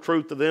revealed some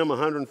truth to them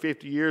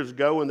 150 years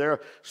ago, and they're a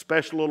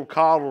special little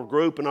coddle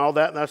group and all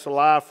that, and that's a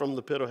lie from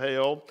the pit of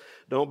hell.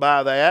 Don't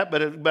buy that,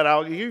 but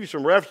I'll give you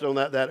some reference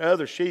on that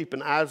other sheep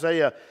in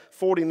Isaiah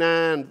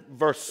 49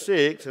 verse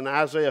 6 and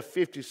Isaiah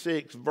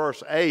 56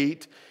 verse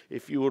 8.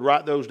 If you would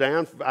write those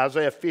down,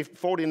 Isaiah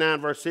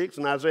 49 verse 6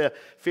 and Isaiah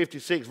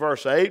 56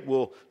 verse 8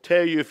 will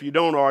tell you if you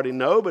don't already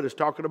know, but it's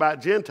talking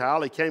about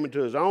Gentile. He came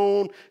into his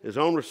own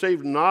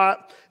received him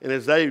not. And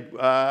as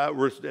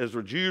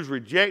the Jews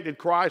rejected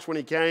Christ when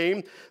he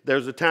came,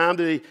 there's a time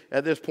that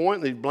at this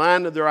point, they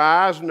blinded their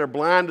eyes, and they're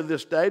blind to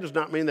this day. Does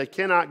not mean they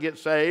cannot get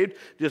saved.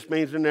 Just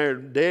means in their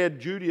dead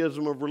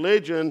Judaism of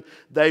religion,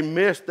 they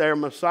missed their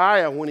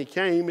Messiah when he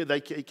came.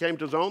 He came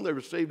to his own, they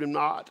received him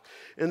not.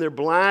 And they're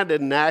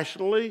blinded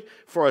nationally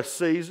for a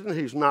season.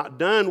 He's not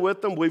done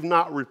with them. We've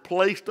not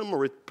replaced them.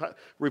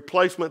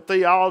 Replacement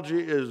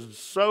theology is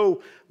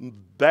so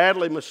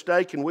badly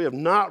mistaken. We have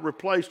not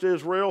replaced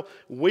Israel.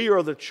 We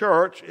are the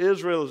church.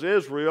 Israel is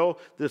Israel.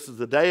 This is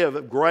the day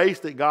of grace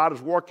that God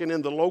is working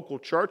in the local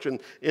church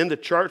and in the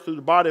church through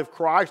the body of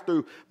Christ,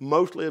 through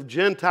mostly of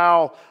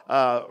Gentile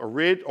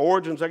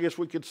origins, I guess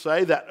we could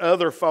say, that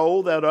other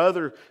fold, that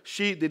other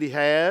sheep that he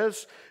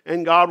has.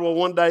 And God will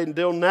one day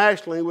deal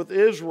nationally with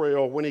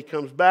Israel when he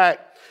comes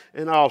back.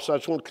 And also, I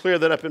just want to clear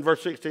that up in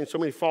verse 16, so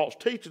many false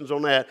teachings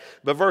on that.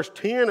 But verse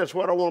 10 is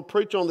what I want to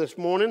preach on this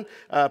morning,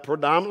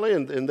 predominantly,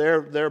 and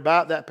they're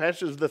about that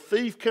passage. The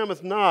thief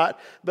cometh not,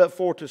 but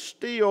for to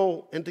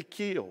steal and to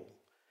kill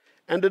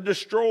and to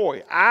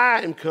destroy.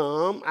 I am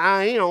come,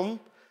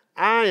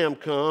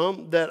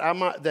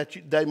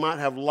 that they might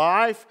have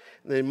life,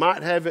 and they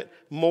might have it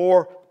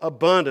more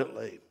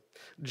abundantly.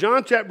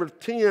 John chapter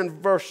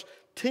 10, verse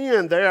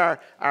 10 there,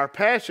 our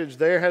passage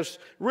there has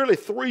really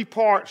three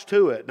parts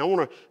to it. And I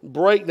want to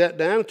break that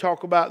down and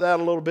talk about that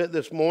a little bit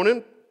this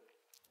morning.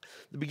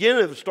 The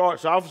beginning of it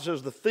starts off, it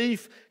says, the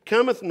thief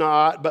cometh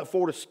not, but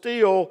for to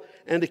steal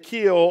and to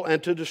kill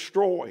and to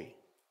destroy.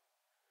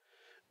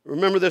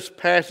 Remember, this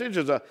passage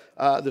is a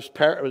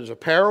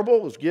parable.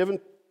 It was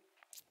given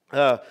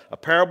a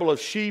parable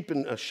of sheep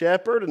and a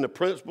shepherd, and the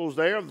principles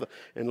there.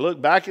 And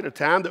look back at a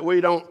time that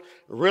we don't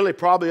really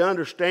probably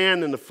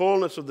understand in the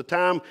fullness of the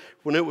time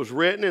when it was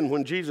written and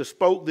when Jesus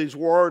spoke these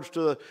words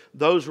to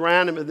those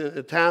around him at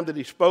the time that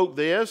he spoke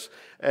this,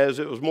 as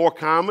it was more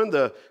common,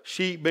 the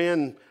sheep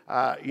being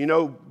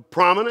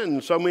prominent,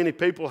 and so many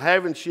people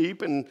having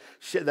sheep, and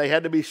they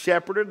had to be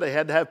shepherded. They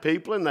had to have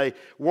people, and they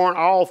weren't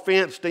all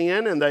fenced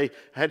in, and they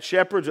had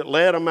shepherds that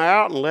led them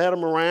out and led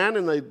them around,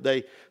 and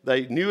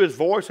they knew his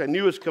voice, they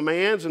knew his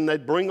commands, and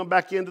they'd bring them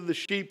back into the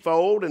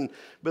sheepfold.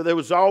 But there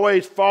was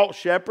always false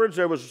shepherds.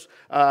 There was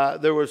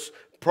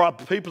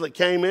people that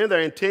came in,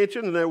 their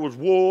intention, and there was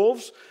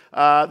wolves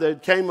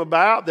that came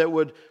about that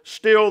would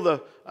steal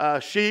the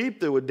sheep,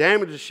 that would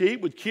damage the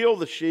sheep, would kill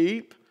the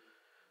sheep.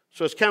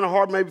 So it's kind of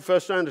hard maybe for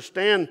us to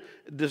understand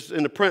this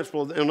in the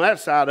principle on that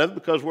side of it,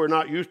 because we're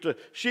not used to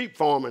sheep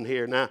farming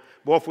here. Now,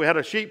 boy, if we had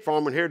a sheep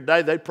farming here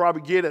today, they'd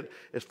probably get it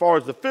as far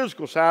as the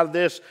physical side of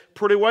this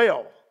pretty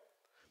well.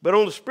 But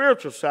on the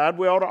spiritual side,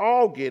 we ought to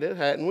all get it,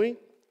 hadn't we?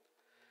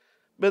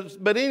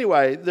 But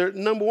anyway,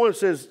 number one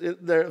says,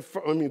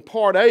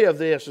 part A of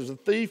this is, the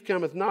thief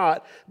cometh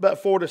not, but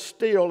for to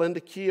steal and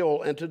to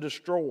kill and to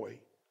destroy.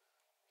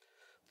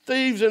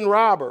 Thieves and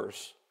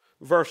robbers,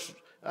 verse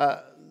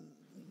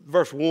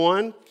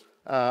 1.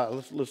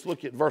 Let's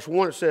look at verse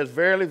 1. It says,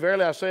 Verily,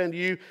 verily, I say unto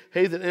you,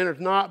 he that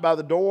entereth not by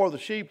the door of the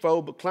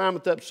sheepfold, but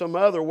climbeth up some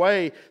other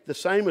way, the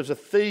same as a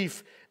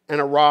thief and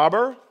a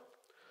robber.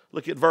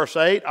 Look at verse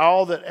 8.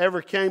 All that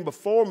ever came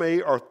before me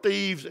are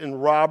thieves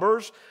and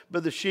robbers,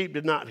 but the sheep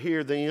did not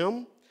hear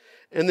them.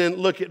 And then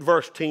look at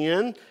verse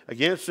 10.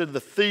 Again, it said,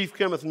 the thief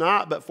cometh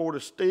not, but for to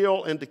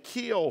steal and to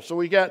kill. So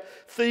we got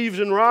thieves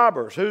and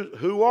robbers.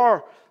 Who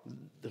are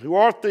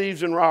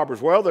thieves and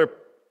robbers? Well,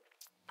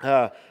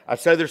 I'd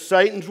say they're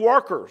Satan's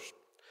workers.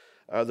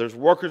 There's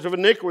workers of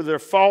iniquity. They're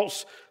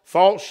false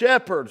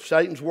shepherds,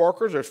 Satan's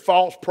workers. There's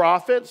false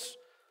prophets,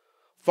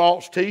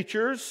 false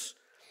teachers.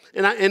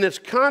 And in its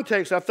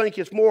context, I think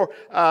it's more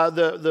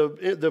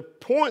the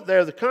point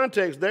there, the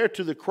context there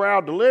to the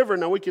crowd delivered.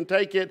 Now, we can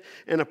take it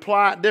and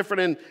apply it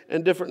different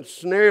in different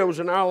scenarios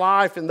in our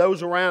life and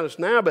those around us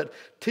now. But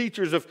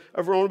teachers of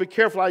I want to be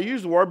careful I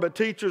use the word, but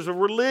teachers of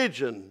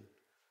religion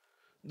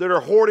that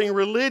are hoarding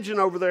religion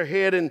over their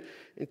head and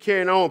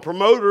carrying on.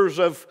 Promoters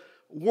of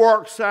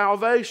work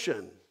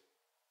salvation.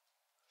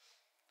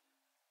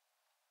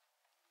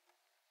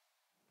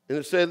 And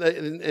it said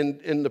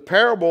in the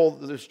parable,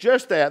 it's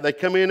just that. They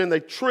come in and they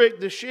trick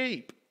the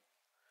sheep.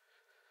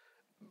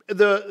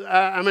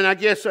 I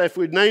guess if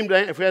we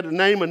had to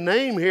name a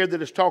name here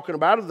that is talking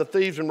about of the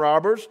thieves and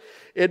robbers,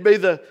 it'd be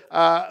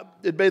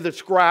the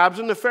scribes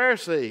and the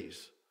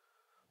Pharisees.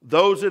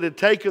 Those that had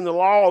taken the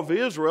law of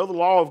Israel, the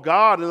law of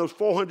God, and those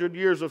 400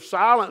 years of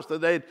silence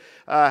that they'd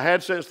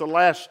had since the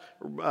last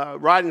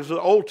writings of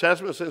the Old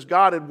Testament, since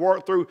God had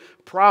worked through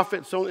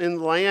prophets in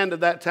the land at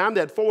that time. They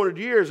had 400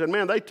 years, and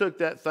man, they took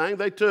that thing.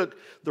 They took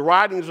the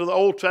writings of the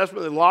Old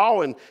Testament, the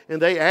law, and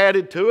they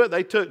added to it.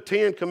 They took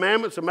 10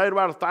 commandments and made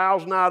about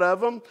 1,000 out of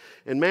them.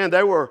 And man,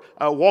 they were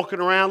walking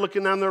around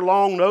looking down their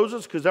long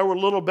noses because they were a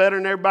little better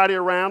than everybody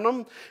around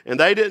them. And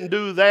they didn't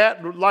do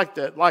that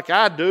like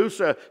I do,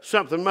 so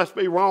something must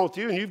be wrong with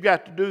you, and you've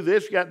got to do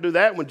this, you got to do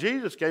that. When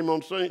Jesus came on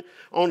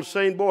the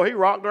scene, boy, he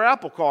rocked their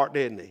apple cart,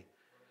 didn't he?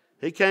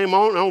 He came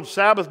on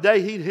Sabbath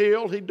day, he'd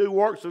heal, he'd do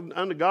works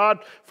unto God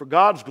for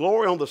God's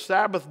glory on the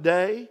Sabbath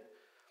day.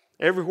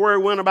 Everywhere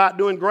he went about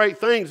doing great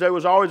things, there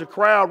was always a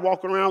crowd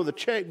walking around with a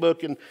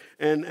checkbook. And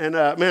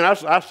man,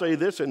 I see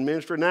this in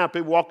ministry now.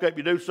 People walk up,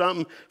 you do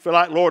something, feel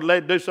like the Lord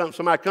led to do something.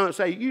 Somebody comes and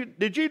say,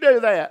 did you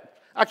do that?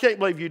 I can't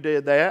believe you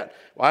did that.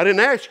 Well, I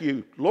didn't ask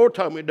you. The Lord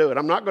told me to do it.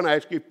 I'm not going to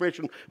ask you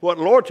permission what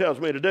the Lord tells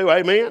me to do.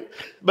 Amen?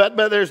 But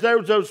there's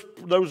those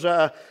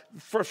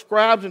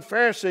scribes and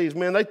Pharisees,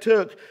 man, they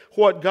took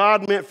what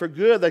God meant for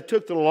good. They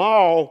took the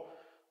law,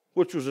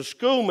 which was a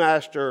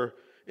schoolmaster,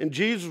 and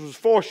Jesus was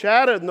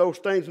foreshadowed in those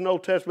things in the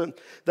Old Testament.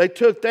 They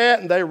took that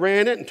and they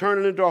ran it and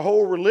turned it into a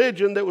whole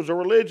religion that was a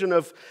religion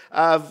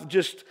of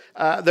just,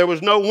 there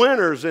was no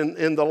winners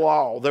in the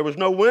law. There was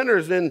no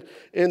winners in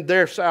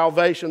their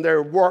salvation,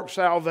 their work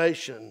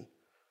salvation.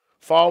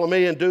 Follow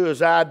me and do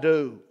as I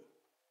do.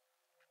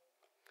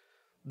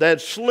 They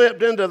had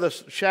slipped into the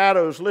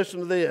shadows. Listen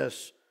to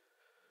this.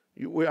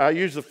 I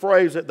use the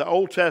phrase that the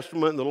Old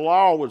Testament and the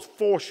law was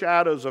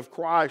foreshadows of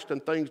Christ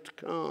and things to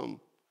come.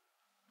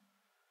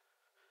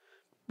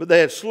 But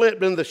they had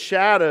slipped in the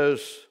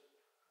shadows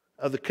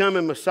of the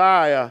coming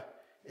Messiah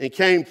and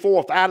came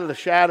forth out of the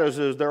shadows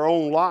as their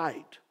own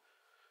light.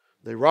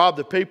 They robbed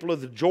the people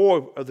of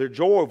their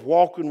joy of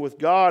walking with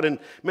God. And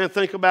man,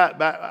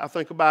 I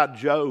think about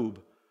Job.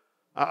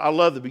 I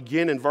love the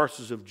beginning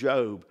verses of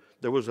Job.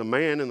 There was a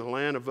man in the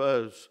land of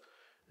Uz.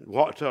 He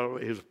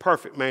was a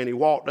perfect man. He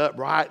walked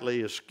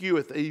uprightly,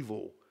 escheweth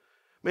evil.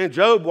 Man,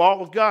 Job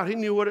walked with God. He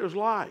knew what it was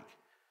like.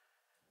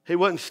 He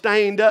wasn't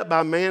stained up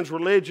by man's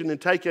religion and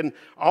taking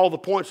all the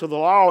points of the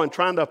law and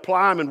trying to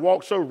apply them and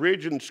walk so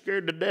rigid and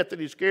scared to death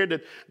that he's scared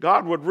that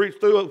God would reach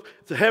through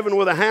to heaven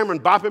with a hammer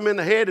and bop him in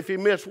the head if he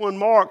missed one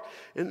mark.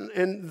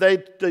 And they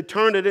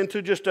turned it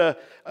into just a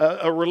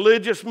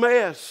religious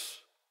mess.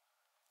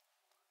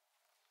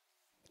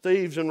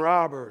 Thieves and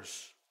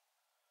robbers.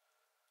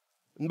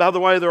 And by the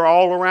way, they're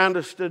all around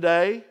us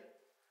today.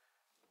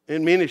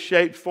 In many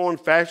shapes,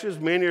 forms, fashions.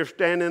 Many are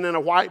standing in a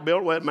white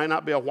building. Well, it may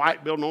not be a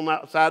white building on the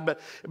outside,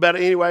 but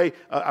anyway,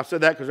 I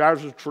said that because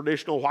ours is a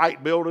traditional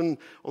white building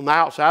on the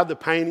outside, the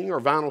painting or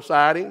vinyl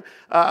siding.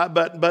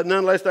 But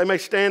nonetheless, they may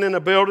stand in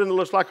a building that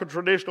looks like a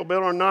traditional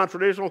building or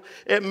non-traditional.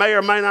 It may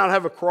or may not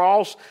have a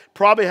cross.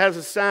 Probably has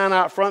a sign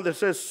out front that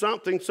says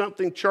something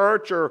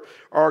church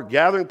or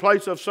gathering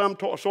place of some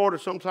sort or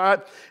some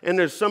type. And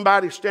there's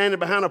somebody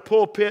standing behind a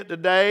pulpit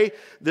today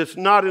that's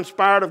not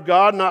inspired of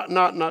God, not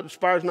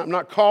inspired,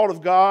 not called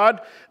of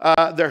God.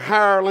 They're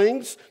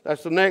hirelings.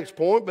 That's the next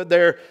point. But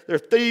they're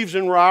thieves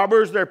and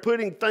robbers. They're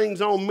putting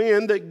things on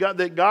men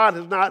that God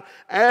has not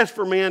asked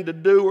for men to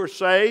do or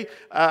say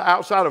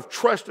outside of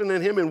trusting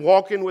in Him and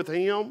walking with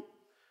Him.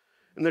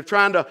 And they're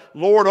trying to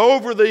lord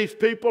over these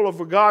people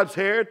of God's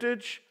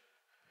heritage.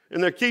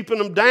 And they're keeping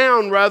them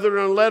down rather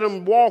than let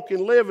them walk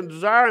and live and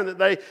desiring that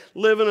they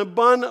live an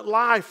abundant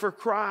life for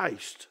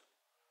Christ.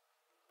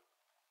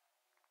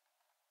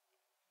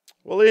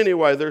 Well,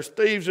 anyway, there's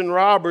thieves and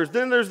robbers.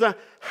 Then there's the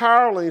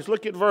hirelings.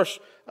 Look at verse,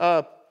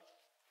 I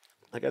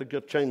got to go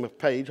change my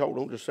page. Hold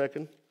on just a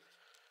second.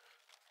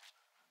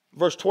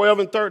 Verse 12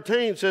 and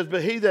 13 says,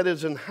 but he that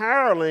is an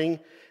hireling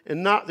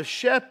and not the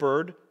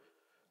shepherd,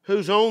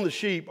 whose own the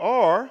sheep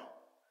are,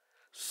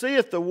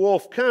 seeth the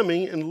wolf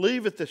coming, and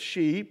leaveth the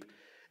sheep,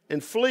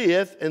 and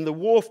fleeth, and the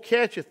wolf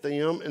catcheth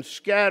them, and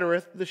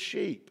scattereth the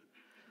sheep.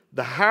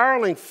 The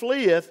hireling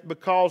fleeth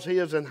because he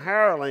is an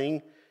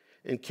hireling,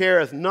 and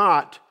careth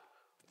not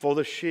for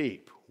the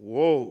sheep.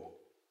 Whoa.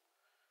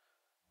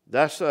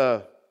 That's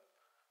a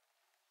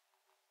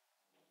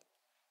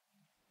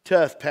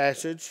tough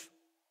passage.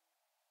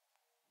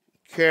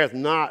 Careth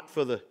not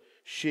for the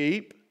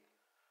sheep.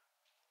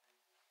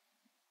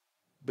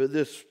 But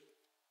this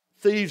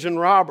thieves and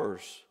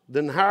robbers,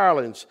 then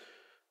hirelings,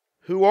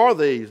 who are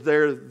these?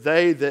 They're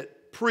they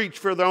that preach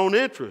for their own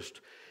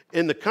interest.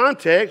 In the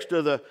context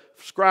of the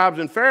scribes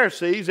and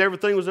Pharisees,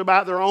 everything was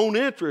about their own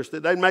interest,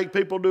 that they'd make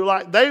people do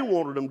like they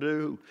wanted them to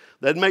do.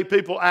 They'd make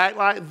people act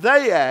like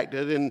they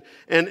acted.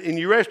 And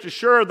you rest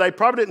assured, they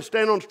probably didn't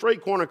stand on the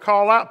street corner and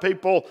call out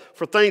people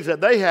for things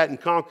that they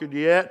hadn't conquered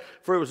yet,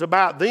 for it was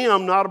about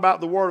them, not about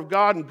the Word of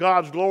God and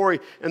God's glory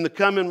and the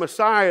coming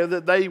Messiah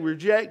that they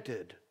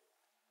rejected.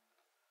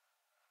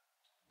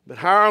 But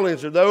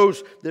hirelings are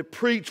those that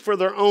preach for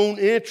their own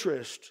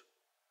interest.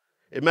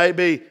 It may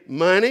be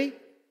money,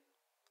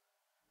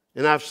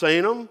 and I've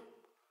seen them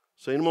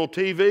on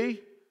TV,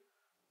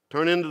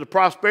 turn into the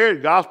prosperity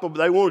gospel, but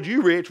they wanted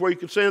you rich where you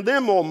could send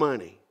them more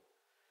money.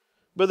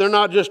 But they're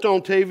not just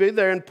on TV,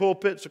 they're in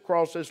pulpits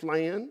across this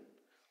land.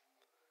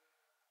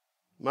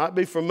 Might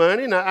be for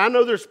money. Now, I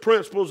know there's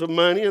principles of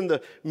money in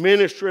the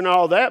ministry and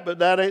all that, but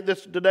that ain't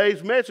this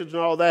today's message and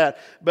all that.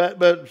 But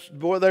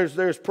boy,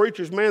 there's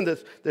preachers, man,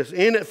 that's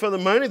in it for the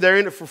money. They're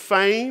in it for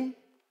fame.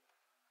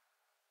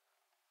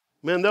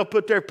 Man, they'll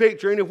put their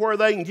picture anywhere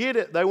they can get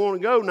it. They want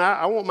to go. Now,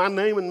 I want my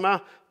name and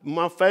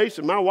my face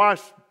and my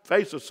wife's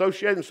face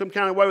associated in some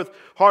kind of way with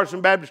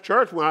Hardison Baptist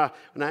Church. But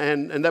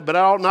I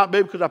ought not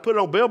be because I put it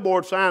on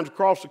billboard signs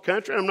across the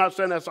country. I'm not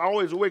saying that's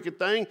always a wicked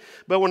thing.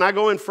 But when I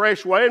go in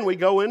Freshway and we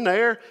go in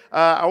there,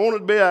 I want it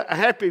to be a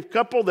happy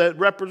couple that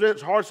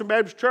represents Hardison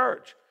Baptist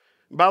Church.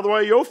 By the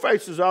way, your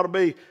faces ought to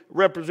be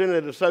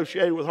represented,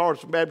 associated with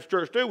Hardison Baptist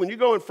Church too. When you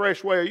go in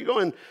Freshway or you go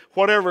in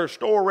whatever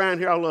store around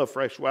here, I love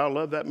Freshway. I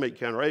love that meat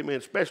counter, amen.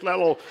 Especially that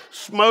little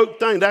smoked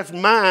thing. That's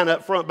mine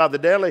up front by the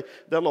deli.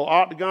 That little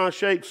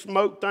octagon-shaped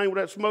smoked thing with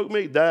that smoked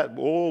meat. That,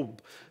 oh,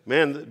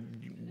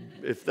 man,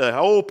 if the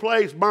whole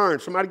place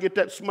burns, somebody get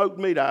that smoked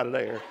meat out of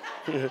there.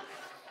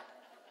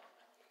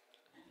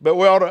 But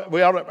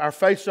our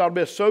faces ought to be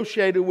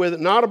associated with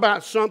it, not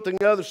about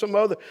something other, some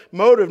other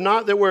motive,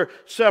 not that we're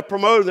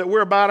self-promoted, that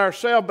we're about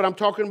ourselves, but I'm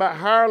talking about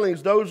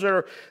hirelings, those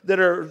that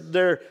are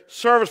their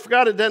service for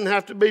God. It doesn't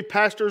have to be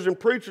pastors and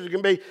preachers. It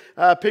can be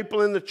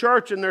people in the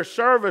church and their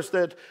service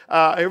that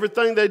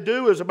everything they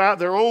do is about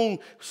their own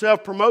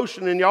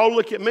self-promotion. And y'all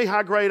look at me,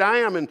 how great I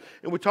am. And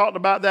we talked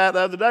about that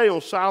the other day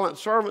on Silent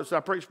Servants I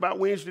preached about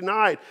Wednesday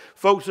night.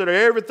 Folks that are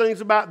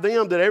everything's about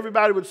them, that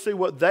everybody would see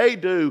what they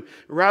do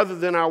rather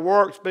than our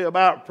works be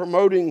about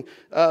promoting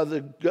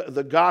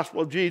the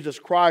gospel of Jesus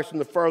Christ and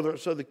the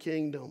furtherance of the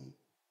kingdom.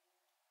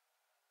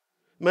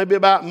 Maybe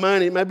about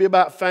money, maybe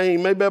about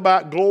fame, maybe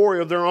about glory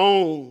of their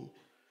own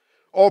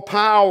or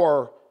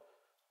power.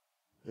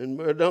 And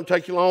it don't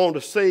take you long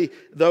to see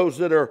those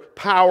that are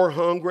power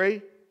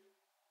hungry.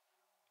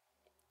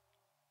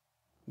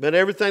 But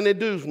everything they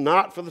do is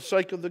not for the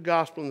sake of the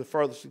gospel and the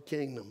furtherance of the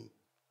kingdom.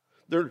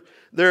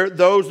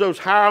 Those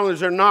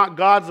hirelings are not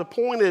God's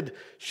appointed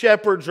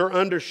shepherds or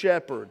under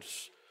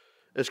shepherds.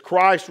 As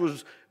Christ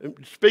was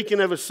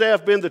speaking of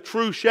himself being the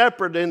true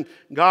shepherd, and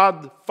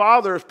God the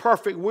Father, his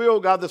perfect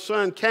will, God the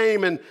Son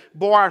came and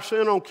bore our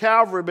sin on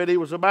Calvary, but he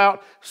was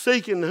about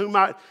seeking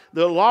the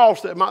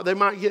lost that they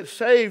might get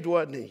saved,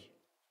 wasn't he?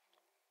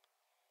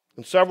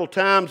 And several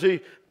times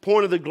he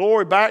pointed the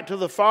glory back to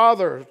the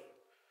Father.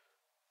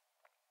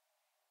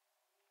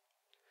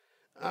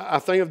 I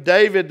think of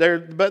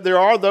David, but there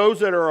are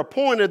those that are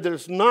appointed that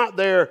it's not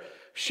their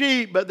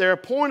sheep, but they're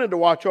appointed to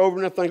watch over.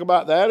 And I think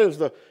about that in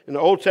the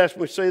Old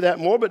Testament we see that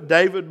more, but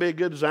David would be a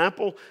good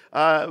example,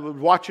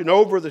 watching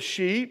over the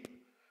sheep.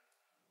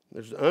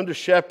 There's the under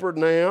shepherd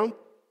now.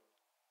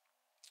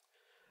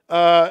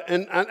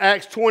 In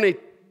Acts 20,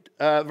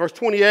 verse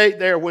 28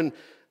 there, when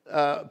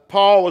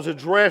Paul was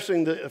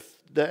addressing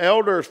the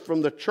elders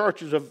from the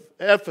churches of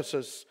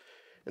Ephesus,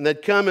 and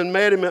they'd come and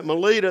met him at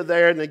Melita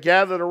there, and they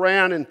gathered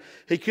around, and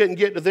he couldn't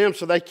get to them,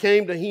 so they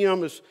came to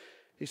him as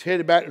he's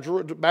headed back to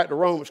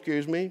Rome,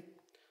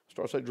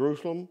 Start saying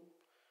Jerusalem.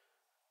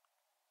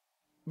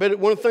 But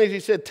one of the things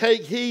he said,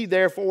 take heed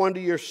therefore unto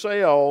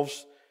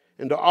yourselves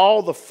and to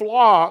all the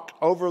flock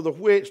over the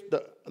which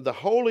the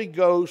Holy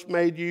Ghost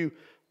made you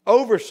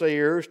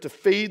overseers to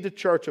feed the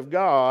church of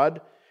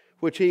God,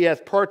 which he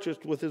hath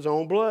purchased with his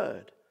own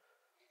blood.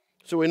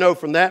 So we know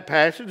from that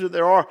passage that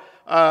there are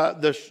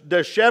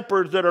the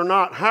shepherds that are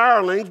not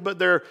hirelings, but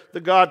they're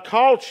the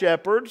God-called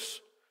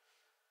shepherds,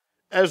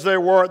 as they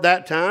were at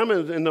that time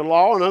in the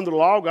law. And under the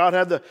law, God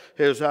had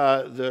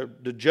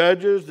the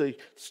judges, the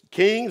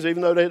kings,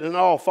 even though they didn't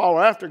all follow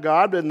after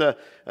God, and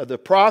the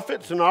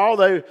prophets and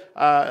all. It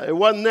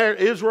wasn't there.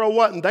 Israel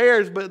wasn't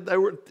theirs, but they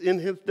were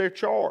in their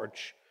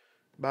charge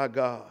by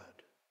God.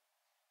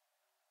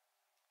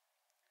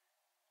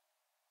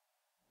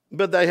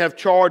 But they have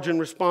charge and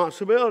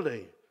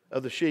responsibility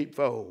of the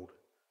sheepfold.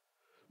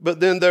 But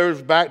then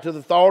there's back to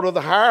the thought of the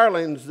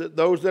hirelings, that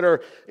those that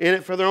are in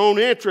it for their own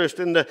interest,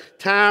 and the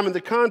time and the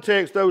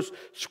context, those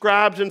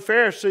scribes and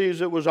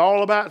Pharisees, it was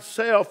all about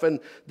self, and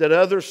that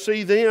others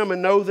see them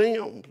and know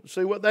them,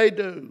 see what they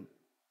do.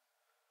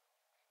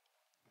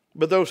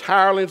 But those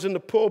hirelings in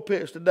the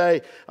pulpits today,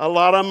 a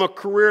lot of them are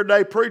career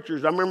day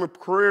preachers. I remember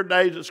career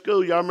days at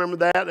school. Y'all remember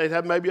that? They'd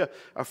have maybe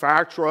a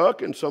fire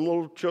truck, and some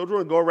little children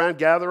would go around,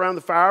 gather around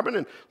the firemen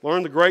and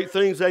learn the great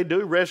things they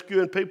do,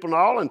 rescuing people and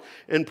all.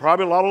 And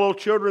probably a lot of little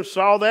children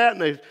saw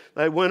that, and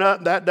they went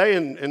up that day,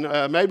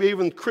 and maybe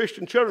even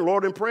Christian children,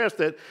 Lord, impressed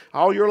that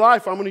all your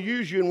life I'm going to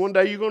use you, and one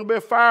day you're going to be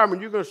a fireman.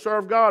 You're going to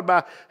serve God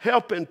by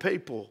helping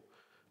people.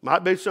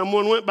 Might be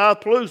someone went by a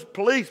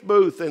police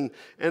booth and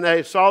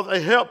they saw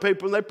they help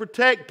people and they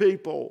protect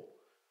people.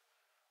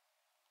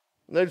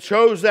 They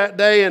chose that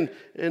day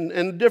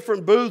and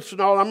different booths and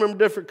all. I remember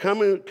different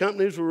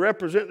companies would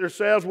represent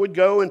themselves. We'd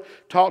go and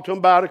talk to them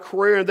about a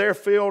career in their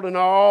field and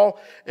all.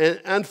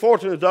 And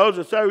unfortunately, those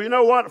that say, well, you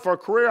know what, for a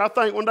career, I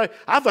think one day,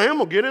 I think I'm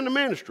going to get into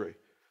ministry.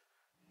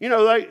 You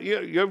know,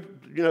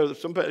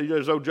 there's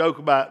an old joke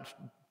about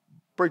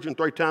preaching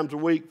 3 times a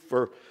week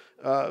for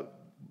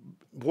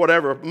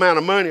whatever amount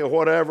of money or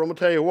whatever. I'm going to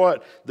tell you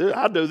what,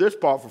 I do this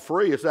part for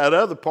free. It's that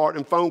other part,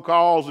 and phone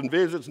calls and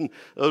visits and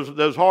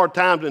those hard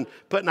times and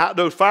putting out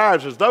those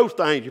fires is those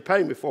things you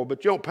pay me for.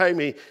 But you don't pay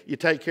me, you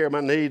take care of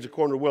my needs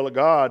according to the will of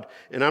God,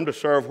 and I'm to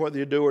serve whether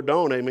you do or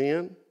don't.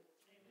 Amen?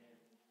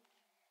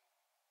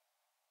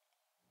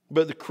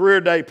 But the career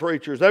day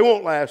preachers, they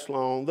won't last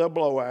long. They'll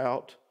blow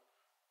out.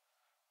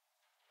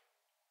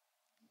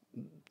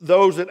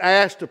 Those that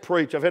ask to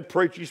preach, I've had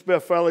preachers, used to be a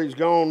fellow, he's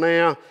gone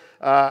now.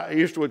 He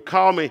used to would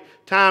call me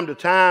time to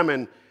time,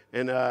 and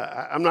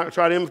I'm not going to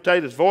try to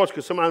imitate his voice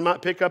because somebody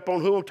might pick up on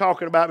who I'm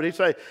talking about, but he'd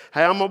say,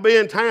 hey, I'm going to be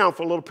in town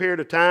for a little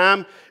period of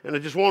time, and I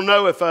just want to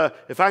know if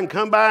I can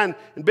come by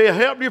and be a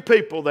help to your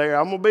people there.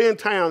 I'm going to be in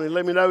town. And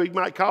let me know. He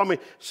might call me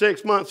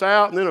 6 months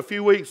out, and then a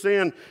few weeks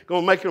in,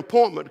 going to make an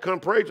appointment to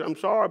come preach. I'm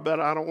sorry, but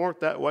I don't work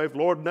that way. If the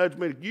Lord nudged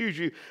me to use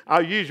you,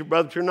 I'll use you,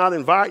 brother, but you're not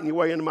inviting your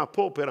way into my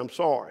pulpit. I'm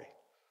sorry.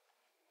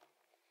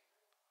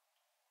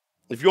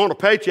 If you want a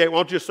paycheck, why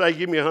don't you just say,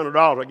 give me $100,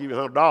 I'll give you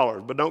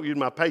 $100. But don't use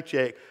my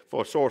paycheck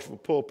for a source of a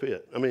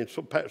pulpit.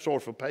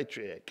 Source of a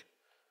paycheck.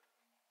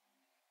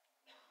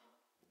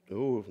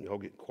 Oh, y'all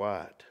getting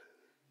quiet.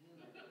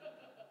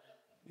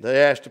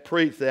 They ask to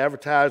preach. They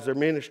advertise their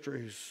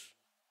ministries.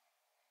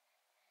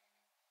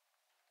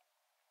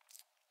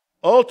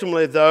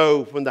 Ultimately,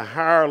 though, when the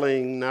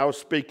hireling, and I was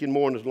speaking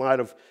more in the light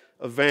of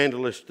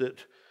evangelists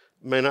that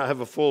may not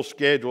have a full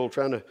schedule,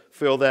 trying to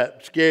fill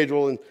that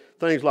schedule and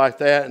things like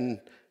that,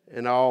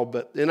 and all,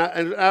 but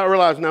I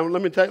realize now.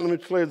 Let me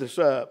clear this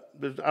up.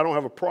 I don't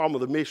have a problem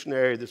with a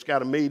missionary that's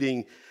got a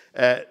meeting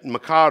at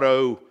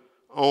Mikado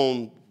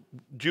on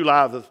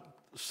July the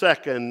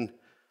 2nd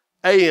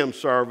a.m.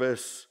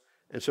 service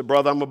and said,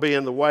 brother, I'm going to be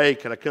in the way.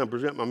 Can I come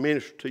present my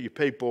ministry to you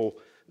people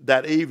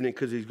that evening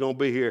because he's going to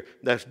be here?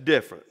 That's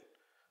different.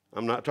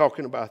 I'm not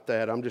talking about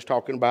that. I'm just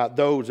talking about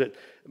those that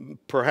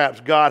perhaps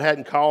God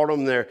hadn't called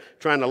them. They're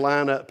trying to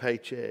line up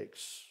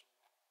paychecks.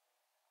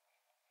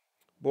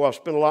 Boy, I've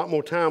spent a lot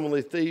more time on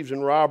these thieves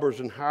and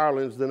robbers and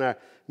hirelings than I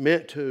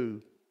meant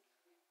to.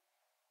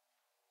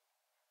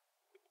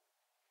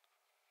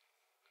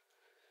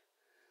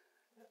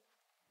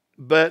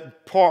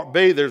 But part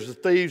B, there's the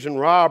thieves and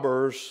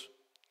robbers.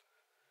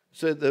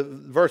 So the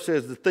verse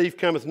says, the thief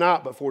cometh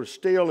not but for to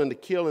steal and to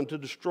kill and to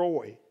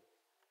destroy.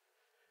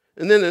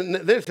 And then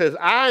it says,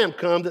 I am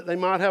come that they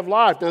might have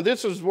life. Now,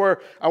 this is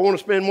where I want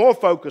to spend more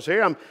focus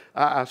here.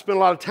 I spend a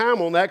lot of time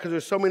on that because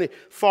there's so many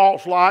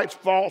false lights,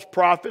 false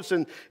prophets,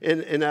 and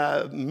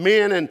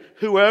men and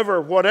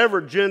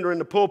whatever gender in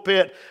the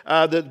pulpit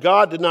that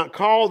God did not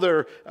call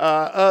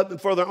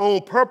up for their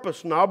own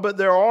purpose and all. But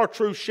there are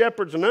true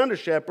shepherds and under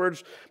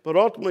shepherds. But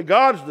ultimately,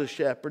 God's the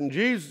shepherd, and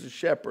Jesus is the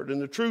shepherd,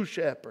 and the true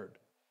shepherd.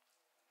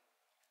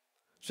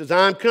 It says,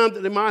 I am come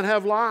that they might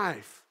have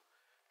life.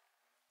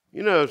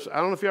 You know,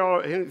 I don't know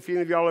if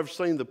any of y'all ever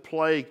seen the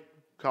play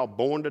called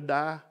Born to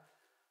Die.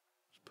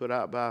 It's put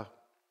out by,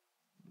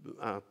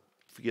 I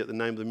forget the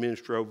name of the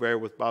ministry over there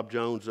with Bob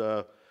Jones.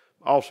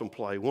 Awesome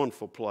play,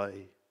 wonderful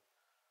play.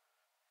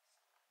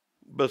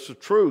 But it's the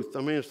truth.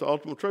 It's the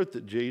ultimate truth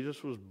that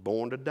Jesus was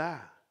born to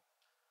die.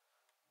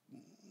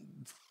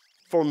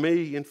 For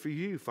me and for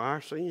you, for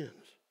our sins.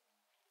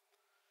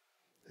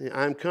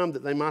 I am come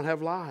that they might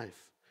have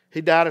life. He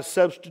died a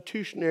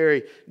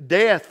substitutionary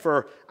death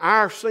for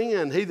our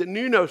sin. He that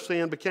knew no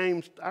sin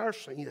became our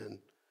sin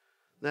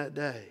that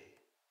day.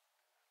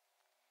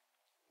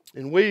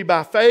 And we,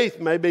 by faith,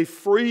 may be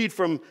freed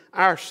from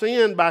our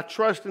sin by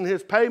trusting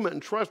His payment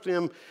and trusting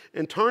Him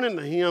and turning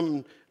to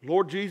Him.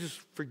 Lord Jesus,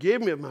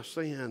 forgive me of my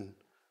sin.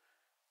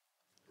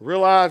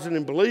 Realizing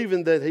and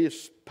believing that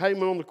His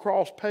payment on the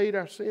cross paid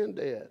our sin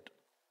debt.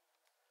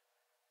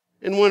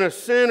 And when a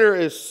sinner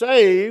is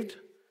saved,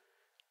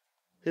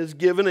 is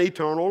given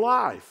eternal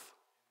life.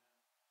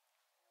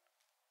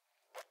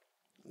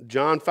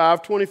 John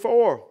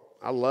 5:24.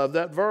 I love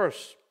that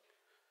verse.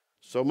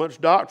 So much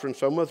doctrine,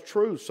 so much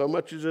truth, so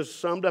much is just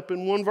summed up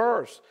in one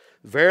verse.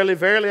 Verily,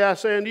 verily, I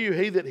say unto you,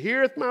 he that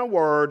heareth my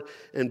word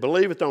and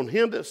believeth on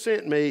him that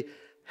sent me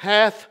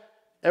hath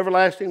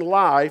everlasting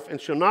life, and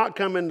shall not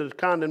come into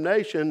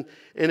condemnation,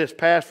 and is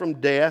passed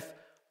from death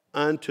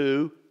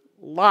unto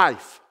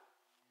life.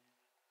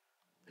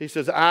 He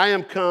says, I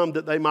am come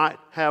that they might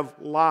have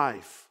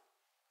life.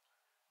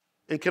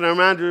 And can I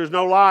remind you, there's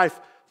no life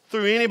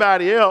through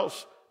anybody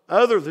else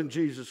other than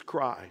Jesus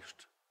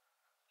Christ.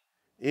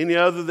 Any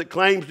other that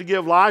claims to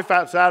give life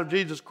outside of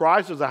Jesus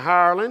Christ is a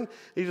hireling,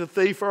 he's a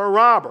thief or a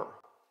robber.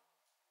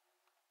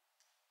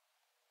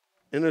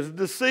 And is a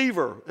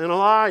deceiver and a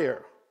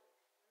liar.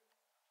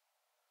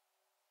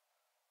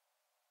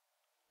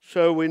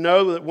 So we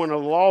know that when a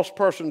lost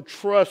person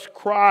trusts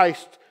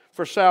Christ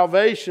for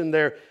salvation,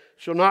 there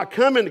shall not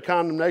come into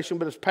condemnation,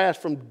 but is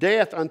passed from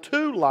death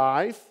unto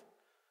life.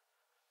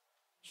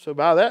 So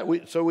by that,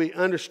 we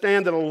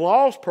understand that a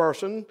lost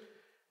person,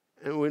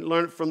 and we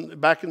learn it from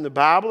back in the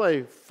Bible,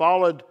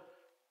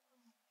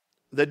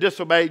 they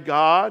disobeyed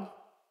God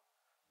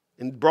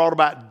and brought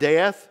about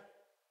death.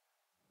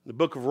 The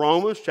book of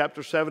Romans,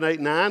 chapter 7, 8,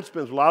 9,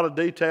 spends a lot of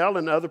detail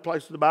in other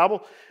places of the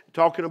Bible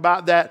talking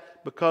about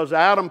that because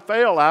Adam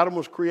fell. Adam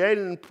was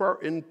created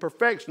in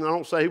perfection. I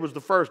don't say he was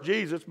the first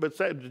Jesus, but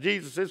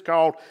Jesus is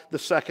called the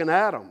second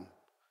Adam.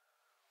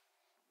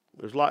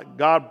 It's like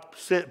God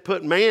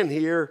put man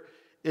here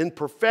in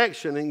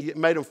perfection and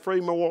made them free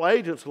moral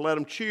agents and let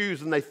them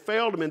choose, and they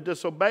failed him and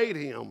disobeyed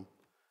him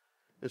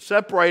and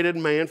separated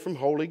man from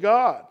holy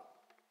God.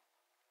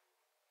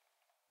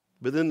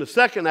 But then the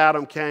second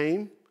Adam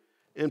came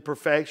in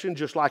perfection,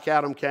 just like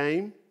Adam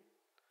came.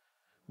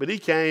 But he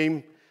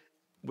came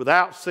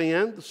without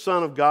sin, the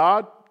Son of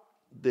God,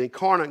 the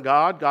incarnate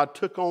God. God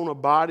took on a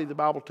body, the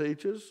Bible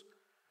teaches.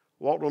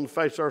 Walked on the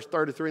face of the earth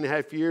 33 and a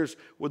half years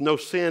with no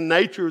sin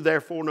nature,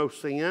 therefore no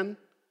sin.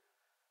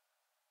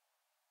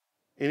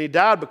 And he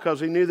died because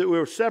he knew that we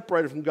were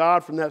separated from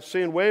God from that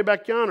sin way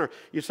back yonder.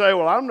 You say,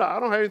 well, I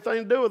don't have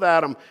anything to do with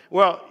Adam.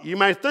 Well, you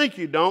may think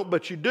you don't,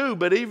 but you do.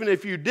 But even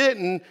if you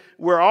didn't,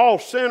 we're all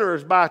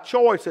sinners by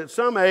choice. At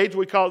some age,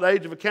 we call it the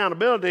age of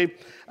accountability.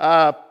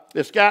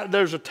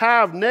 There's a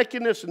tie of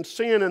nakedness and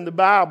sin in the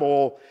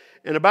Bible.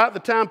 And about the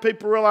time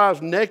people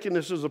realize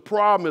nakedness is a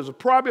problem, is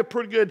probably a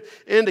pretty good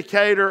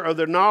indicator of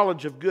their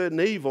knowledge of good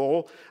and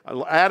evil.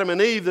 Adam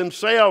and Eve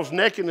themselves,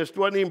 nakedness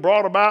wasn't even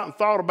brought about and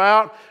thought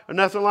about or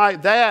nothing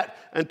like that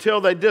until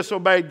they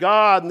disobeyed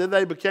God, and then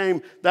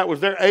that was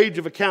their age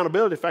of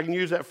accountability, if I can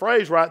use that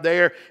phrase right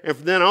there. And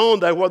from then on,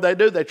 what they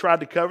do, they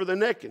tried to cover their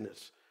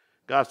nakedness.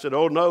 God said,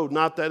 oh no,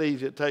 not that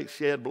easy. It takes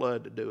shed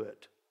blood to do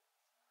it.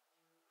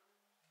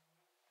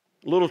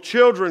 Little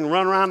children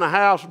run around the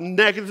house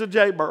naked as a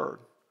jaybird.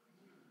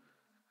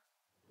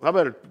 I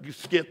better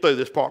skip through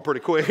this part pretty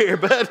quick here,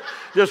 but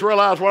just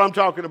realize what I'm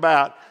talking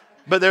about.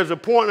 But there's a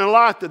point in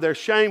life that they're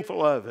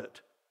shameful of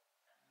it.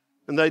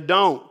 And they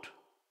don't.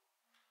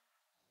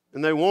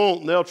 And they won't.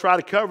 And they'll try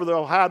to cover.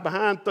 They'll hide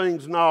behind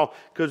things and all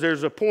because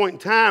there's a point in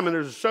time and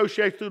there's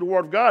association through the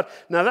Word of God.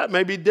 Now, that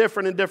may be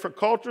different in different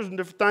cultures and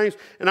different things.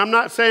 And I'm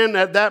not saying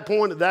at that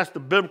point that's the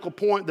biblical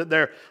point that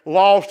they're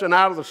lost and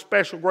out of the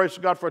special grace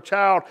of God for a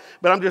child.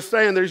 But I'm just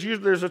saying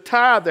there's a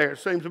tie there, it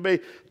seems to be,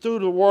 through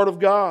the Word of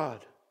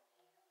God.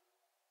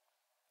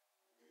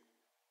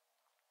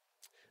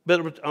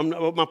 But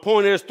my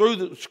point is,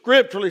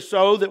 scripturally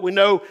so, that we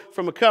know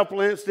from a couple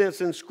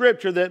incidents in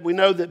Scripture that we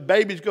know that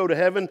babies go to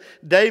heaven.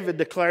 David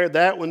declared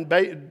that when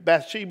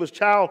Bathsheba's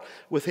child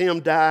with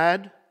him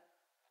died.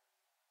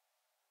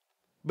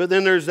 But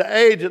then there's the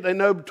age that they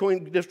know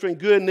between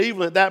good and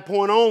evil. At that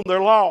point on,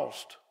 they're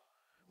lost.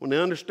 When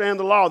they understand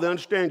the law, they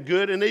understand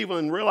good and evil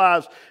and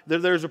realize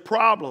that there's a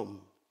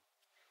problem.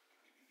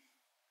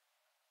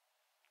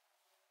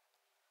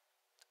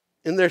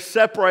 And they're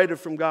separated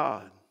from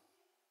God.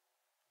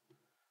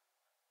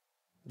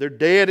 They're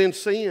dead in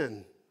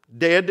sin,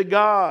 dead to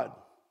God.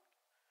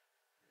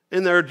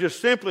 And they're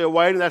just simply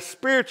awaiting. That's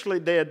spiritually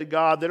dead to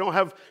God. They don't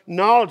have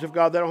knowledge of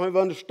God. They don't have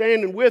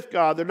understanding with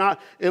God. They're not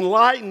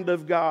enlightened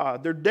of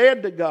God. They're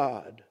dead to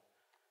God.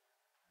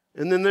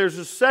 And then there's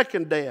a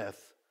second death.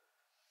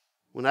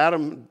 When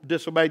Adam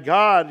disobeyed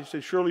God, he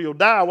said, surely you'll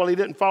die. Well, he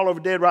didn't fall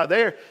over dead right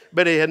there.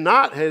 But had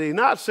he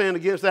not sinned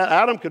against that,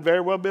 Adam could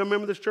very well be a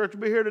member of this church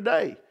and be here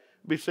today.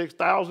 Be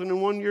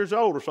 6,001 years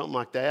old or something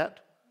like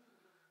that.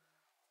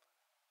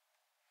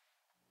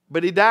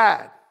 But he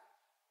died.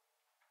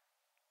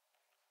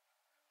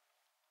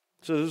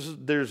 So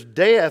there's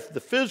death, the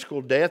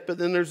physical death, but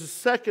then there's a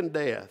second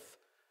death.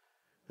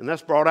 And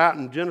that's brought out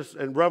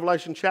in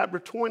Revelation chapter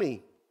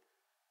 20.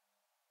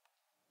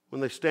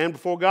 when they stand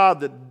before God,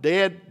 the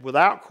dead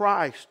without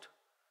Christ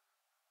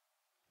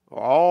are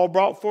all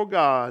brought before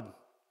God,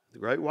 the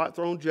great white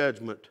throne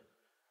judgment,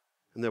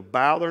 and they'll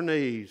bow their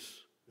knees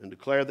and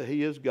declare that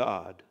He is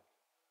God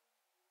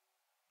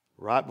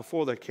right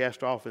before they're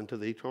cast off into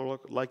the eternal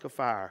lake of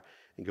fire.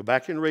 And go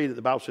back and read it.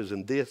 The Bible says,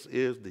 and this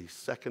is the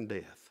second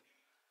death.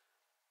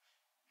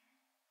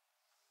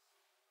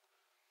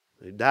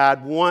 They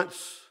died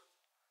once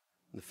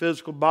in the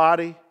physical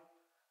body,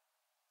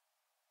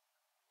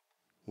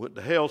 went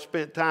to hell,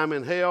 spent time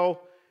in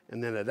hell,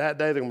 and then at that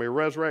day they're going to be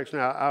resurrected.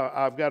 Now,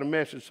 I've got a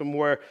message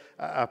somewhere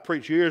I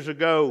preached years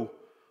ago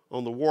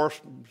on the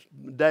worst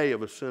day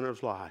of a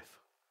sinner's life.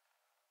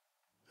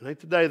 It ain't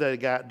the day they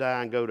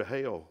die and go to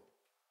hell.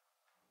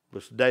 But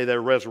it's the day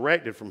they're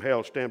resurrected from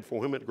hell, stand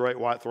before Him at the great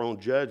white throne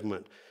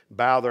judgment,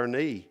 bow their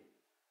knee,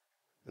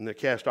 and they're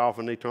cast off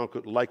in the eternal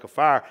lake of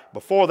fire.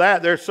 Before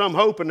that, there's some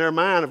hope in their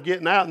mind of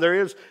getting out,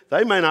 and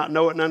they may not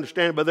know it and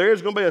understand it, but there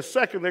is going to be a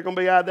second they're going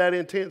to be out of that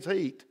intense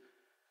heat.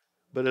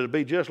 But it'll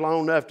be just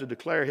long enough to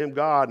declare Him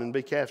God and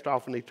be cast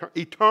off in the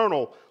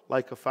eternal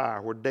lake of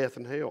fire where death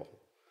and hell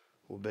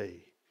will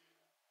be.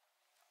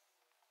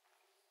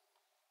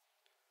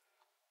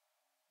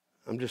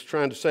 I'm just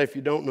trying to say, if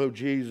you don't know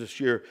Jesus,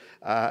 you're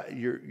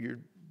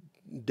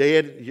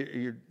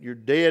dead. You're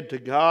dead to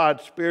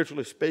God,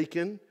 spiritually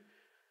speaking.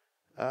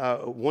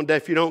 One day,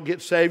 if you don't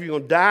get saved, you're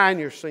going to die in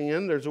your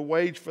sin. There's a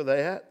wage for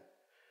that.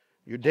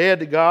 You're dead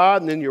to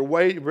God, and then you're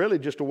really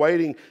just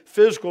awaiting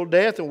physical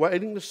death and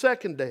waiting the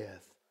second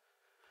death.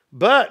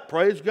 But,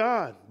 praise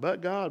God,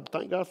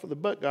 thank God for the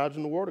but gods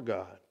in the Word of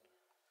God.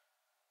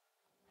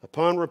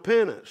 Upon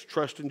repentance,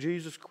 trust in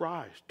Jesus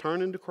Christ,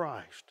 turn into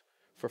Christ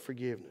for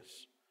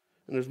forgiveness.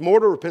 And there's more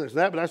to repentance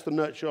than that, but that's the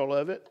nutshell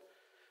of it.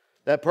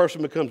 That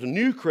person becomes a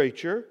new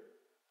creature.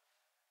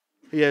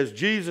 He has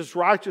Jesus'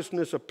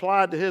 righteousness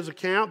applied to his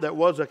account that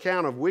was an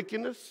account of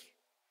wickedness.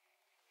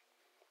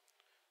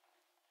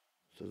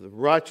 So the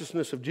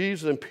righteousness of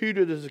Jesus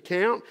imputed his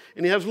account,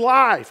 and he has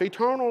life,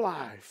 eternal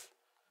life.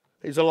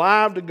 He's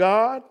alive to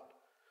God,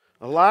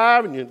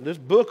 alive, and this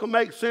book will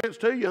make sense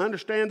to you.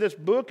 Understand this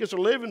book. It's a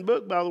living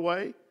book, by the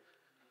way.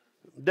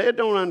 Dead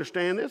don't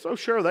understand this. Oh,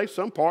 sure,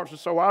 some parts are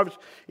so obvious.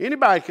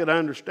 Anybody could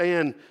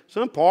understand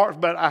some parts,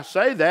 but I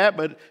say that,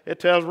 but it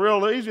tells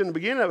real easy in the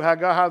beginning of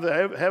how the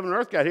heaven and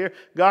earth got here.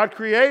 God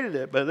created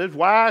it, but there's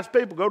wise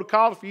people go to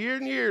college for years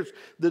and years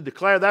that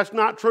declare that's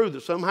not true,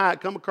 that somehow it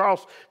come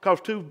across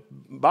because two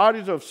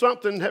bodies of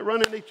something that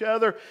run into each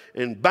other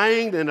and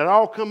banged, and it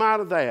all come out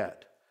of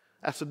that.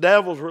 That's the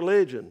devil's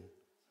religion.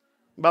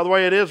 By the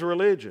way, it is a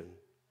religion.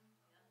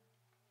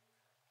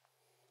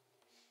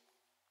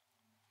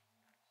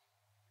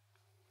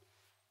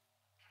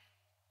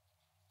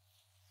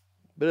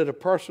 But at a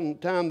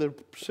time the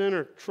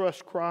sinner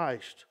trusts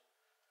Christ,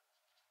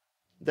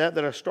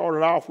 that I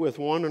started off with,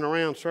 wandering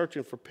around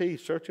searching for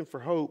peace, searching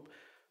for hope,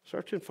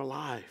 searching for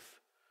life,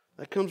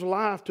 that comes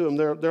alive to them.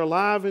 They're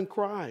alive in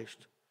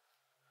Christ.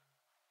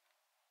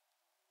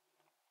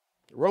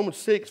 Romans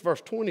 6,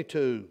 verse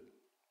 22.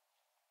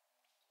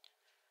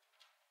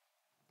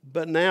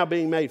 But now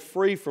being made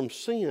free from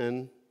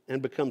sin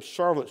and become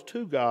servants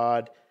to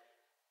God,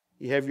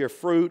 you have your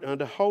fruit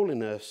unto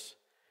holiness,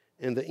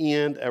 and the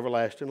end,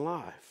 everlasting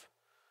life.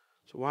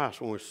 So why?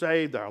 So when we're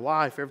saved, our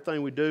life,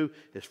 everything we do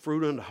is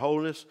fruit unto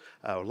holiness,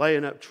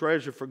 laying up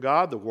treasure for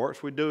God, the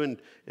works we do,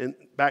 and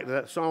back to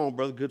that song,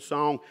 brother, good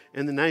song,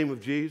 in the name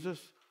of Jesus,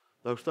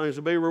 those things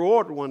will be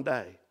rewarded one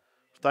day.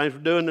 Those things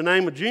we do in the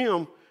name of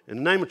Jim, in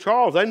the name of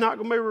Charles, they're not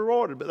going to be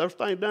rewarded, but those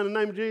things done in the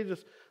name of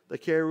Jesus, they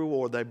carry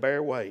reward, they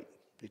bear weight,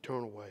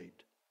 eternal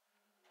weight.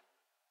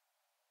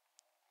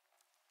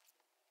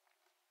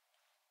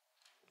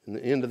 And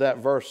the end of that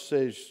verse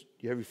says,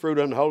 you have your fruit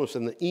unto holiness,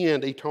 and the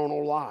end,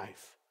 eternal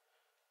life.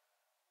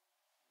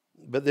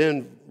 But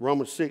then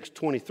Romans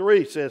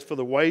 6:23 says, for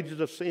the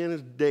wages of sin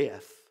is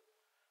death,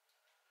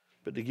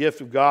 but the gift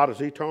of God is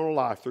eternal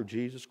life through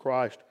Jesus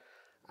Christ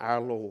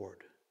our Lord.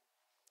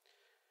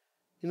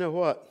 You know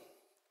what?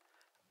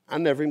 I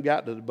never even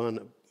got to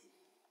the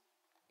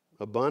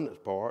abundance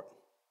part.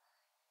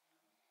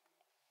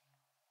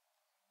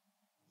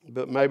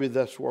 But maybe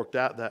that's worked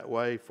out that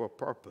way for a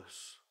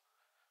purpose.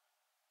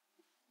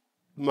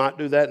 Might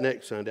do that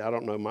next Sunday. I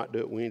don't know. Might do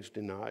it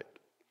Wednesday night.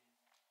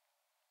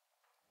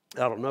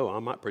 I don't know. I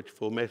might preach a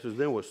full message,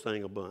 then we'll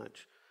sing a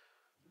bunch.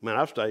 Man,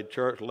 I've stayed at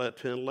church 10,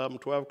 11,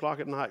 12 o'clock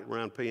at night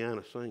around the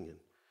piano singing.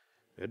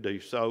 It'd do you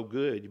so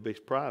good, you'd be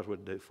surprised what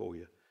it'd do for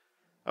you.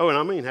 Oh, and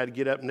I mean, had to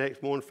get up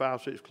next morning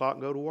 5, 6 o'clock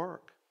and go to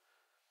work.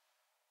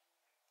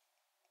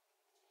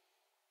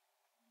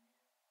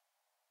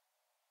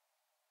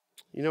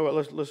 You know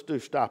what?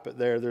 Let's stop it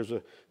there.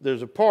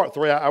 There's a part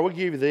 3. I will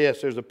give you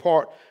this. There's a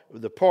part.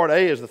 The part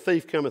A is the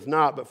thief cometh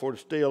not, but for to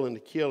steal and to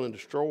kill and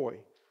destroy.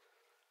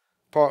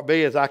 Part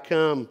B is I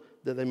come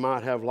that they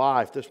might have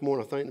life. This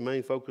morning, I think the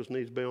main focus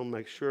needs to be on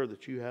make sure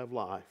that you have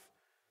life,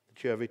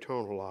 that you have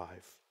eternal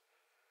life.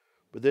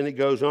 But then it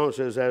goes on. It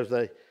says,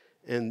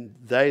 and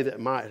that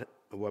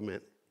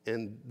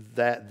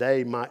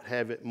they might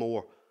have it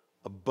more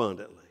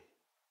abundantly.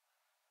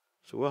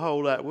 So we'll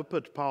hold that. We'll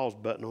put the pause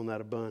button on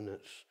that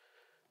abundance.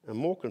 I'm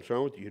more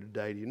concerned with you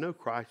today. Do you know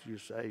Christ is your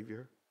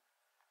Savior?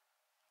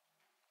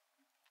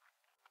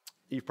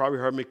 You've probably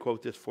heard me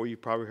quote this before.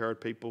 You've probably heard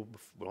people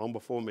long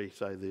before me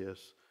say this.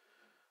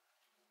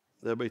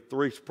 There'll be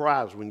 3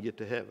 surprises when you get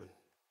to heaven.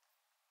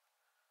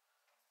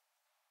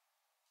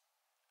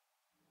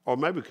 Or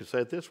maybe we could say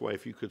it this way.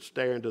 If you could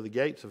stare into the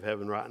gates of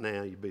heaven right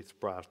now, you'd be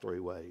surprised 3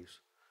 ways.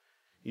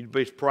 You'd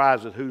be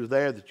surprised at who's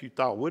there that you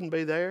thought wouldn't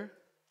be there.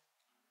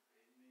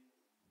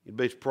 You'd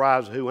be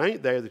surprised at who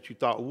ain't there that you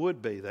thought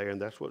would be there,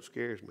 and that's what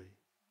scares me.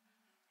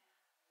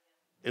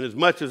 And as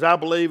much as I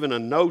believe in a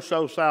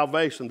no-so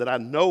salvation, that I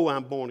know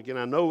I'm born again,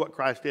 I know what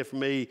Christ did for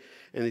me,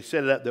 and he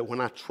said that when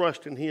I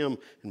trust in him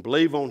and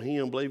believe on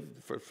him, believe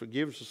for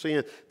forgiveness of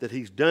sin, that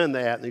he's done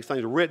that, and these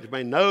things are written, you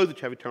may know that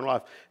you have eternal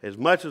life. As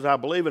much as I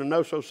believe in a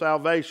no-so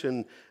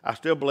salvation, I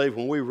still believe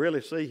when we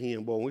really see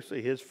him, when we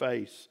see his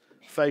face,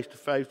 face to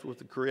face with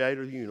the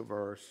creator of the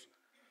universe,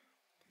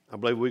 I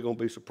believe we're going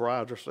to be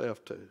surprised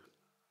ourselves too.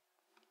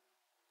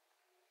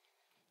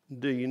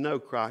 Do you know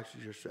Christ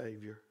is your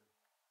Savior?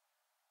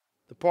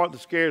 The part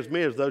that scares me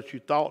is those you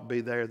thought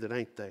be there that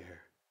ain't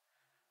there.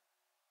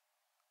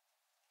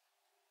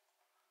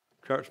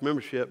 Church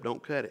membership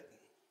don't cut it.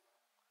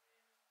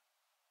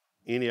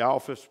 Any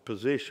office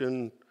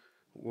position,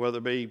 whether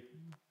it be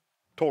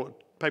toilet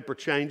paper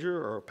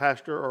changer or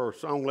pastor or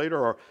song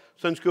leader or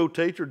Sunday school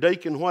teacher,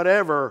 deacon,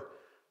 whatever,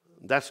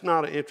 that's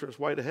not an entrance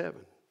way to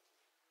heaven.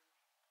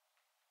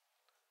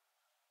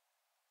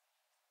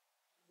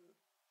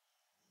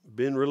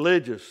 Being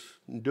religious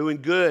and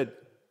doing good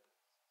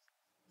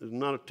is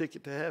not a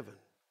ticket to heaven.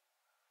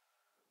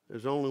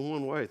 There's only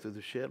one way, through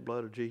the shed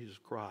blood of Jesus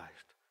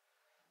Christ.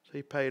 So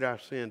he paid our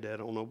sin debt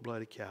on no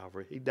bloody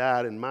Calvary. He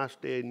died in my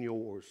stead and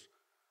yours.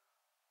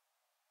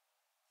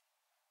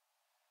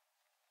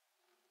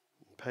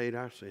 He paid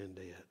our sin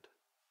debt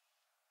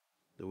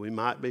that we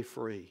might be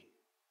free.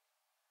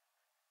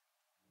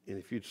 And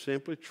if you'd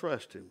simply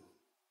trust him,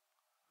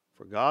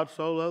 for God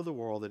so loved the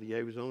world that he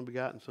gave his only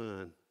begotten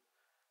Son,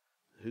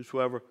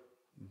 whosoever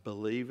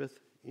believeth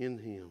in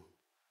him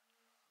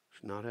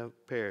should not have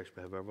perished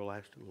but have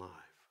everlasting life,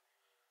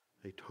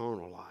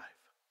 eternal life.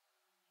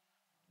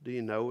 Do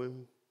you know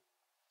him?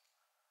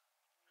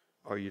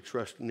 Are you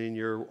trusting in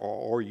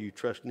or are you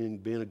trusting in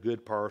being a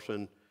good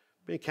person,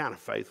 being kind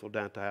of faithful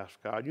down at the house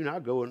of God? You know, I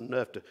go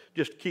enough to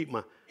just keep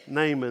my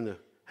name in the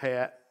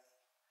hat.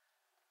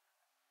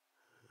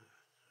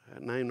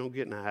 That name don't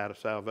get in the hat of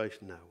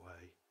salvation that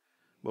way.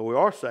 But we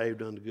are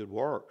saved unto good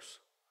works.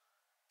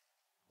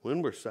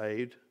 When we're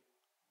saved,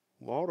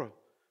 we ought to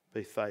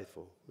be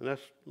faithful. And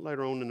that's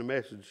later on in the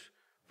message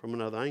from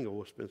another angle.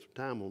 We'll spend some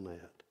time on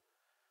that.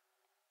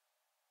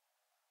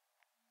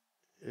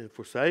 And if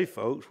we're saved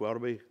folks, we ought to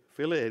be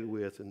affiliated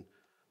with and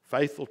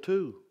faithful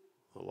to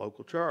a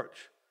local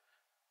church.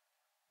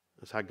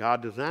 That's how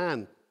God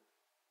designed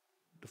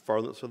the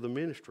furtherance of the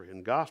ministry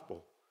and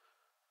gospel.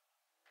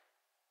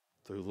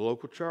 Through the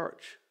local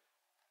church.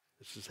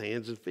 It's his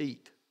hands and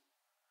feet.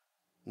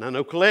 And I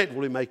know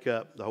collectively make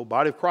up the whole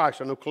body of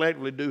Christ. I know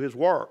collectively do his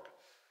work.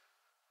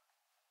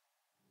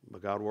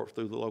 But God works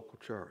through the local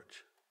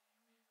church.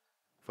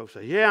 Folks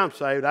say, yeah, I'm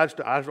saved. I just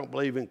don't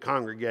believe in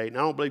congregating. I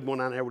don't believe going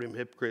down there with them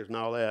hypocrites and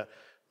all that.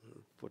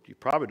 What you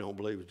probably don't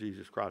believe is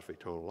Jesus Christ for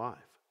eternal life.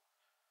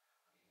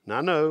 Now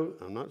I know,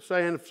 I'm not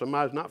saying if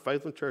somebody's not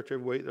faithful in church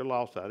every week, they're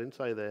lost. I didn't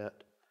say that.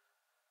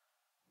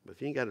 But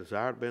if you ain't got a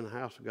desire to be in the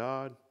house of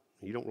God,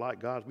 you don't like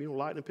God, you don't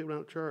like the people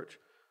down at church,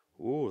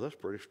 oh, that's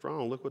pretty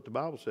strong. Look what the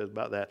Bible says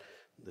about that.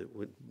 That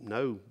we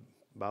know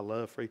by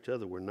love for each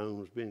other, we're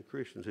known as being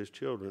Christians, his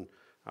children,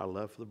 our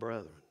love for the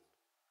brethren.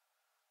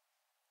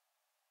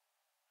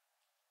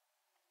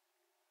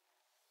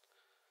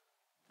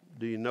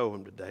 Do you know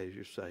him today as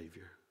your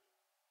Savior?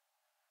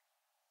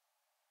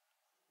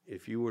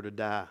 If you were to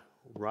die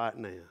right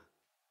now,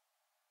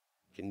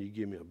 can you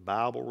give me a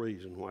Bible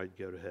reason why you'd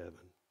go to heaven?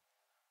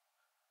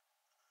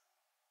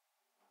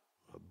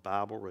 A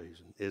Bible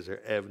reason. Is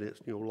there evidence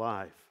in your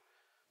life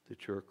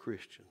that you're a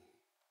Christian?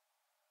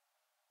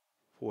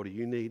 What do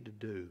you need to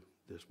do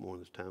this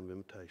morning, this time of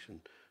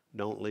invitation?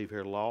 Don't leave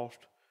here lost.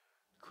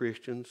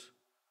 Christians,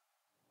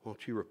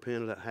 won't you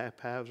repent of that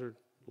haphazard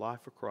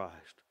life of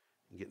Christ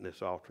and get in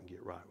this altar and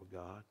get right with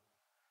God?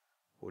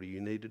 What do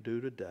you need to do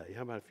today?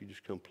 How about if you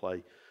just come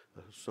play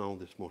a song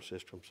this morning,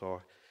 sister? I'm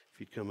sorry. If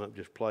you'd come up,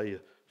 just play a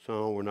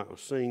song. We're not going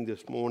to sing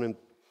this morning.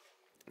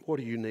 What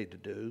do you need to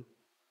do?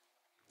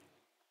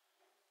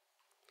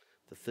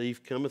 The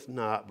thief cometh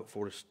not, but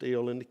for to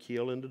steal and to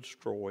kill and to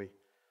destroy.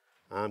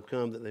 I am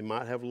come that they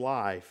might have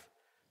life,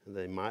 and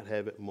they might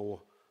have it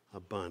more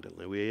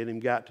abundantly. We ain't even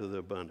got to the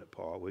abundant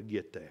part. We'll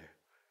get there.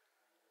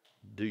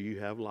 Do you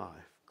have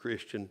life?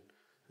 Christian,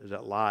 is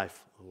that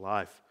life a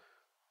life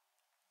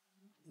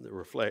that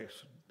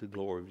reflects the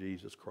glory of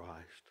Jesus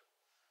Christ?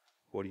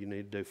 What do you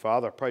need to do?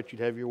 Father, I pray that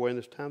you'd have your way in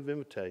this time of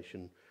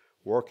invitation.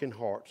 Work in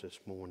hearts this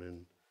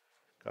morning.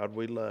 God,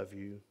 we love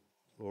you.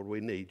 Lord,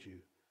 we need you.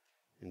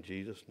 In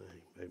Jesus'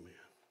 name, amen.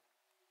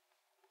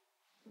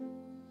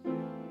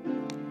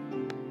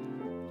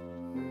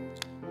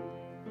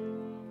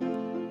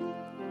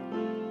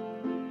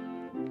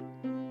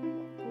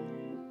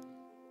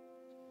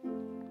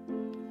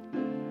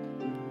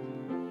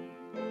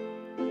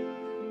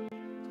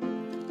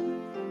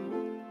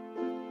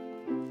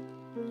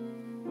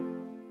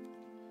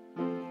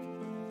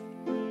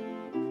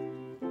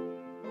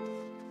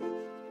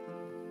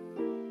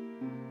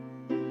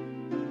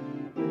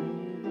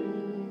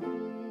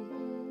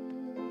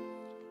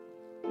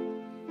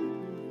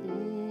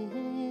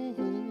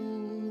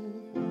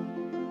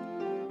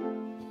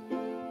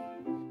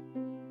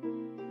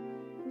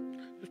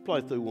 Just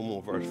play through one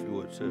more verse if you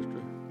would, sister.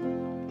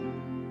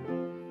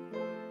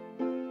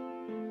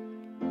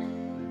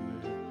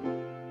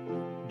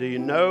 Do you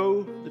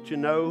know that you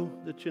know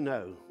that you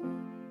know?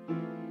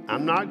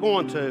 I'm not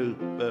going to,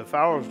 but if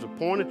I was to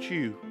point at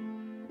you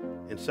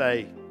and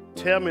say,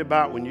 tell me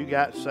about when you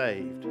got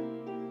saved.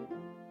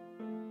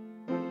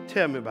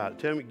 Tell me about it.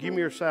 Tell me, give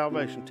me your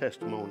salvation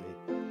testimony.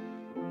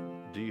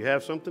 Do you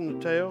have something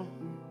to tell?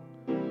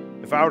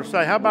 If I were to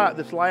say, how about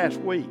this last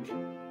week?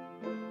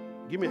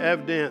 Give me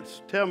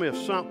evidence. Tell me of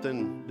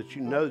something that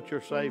you know that you're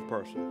a saved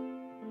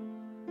person.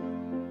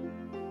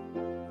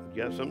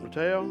 You got something to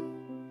tell?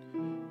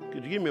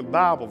 Could you give me a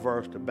Bible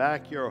verse to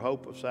back your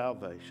hope of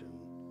salvation?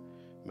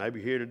 Maybe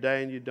you're here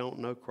today and you don't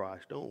know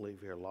Christ. Don't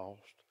leave here lost.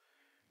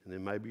 And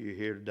then maybe you're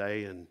here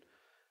today and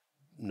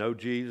know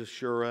Jesus,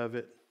 sure of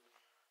it,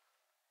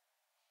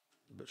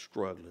 but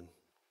struggling.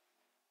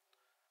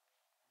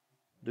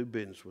 Do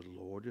business with the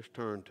Lord. Just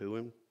turn to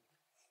Him.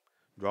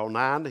 Draw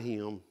nigh unto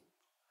Him.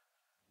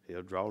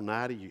 He'll draw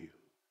nigh to you.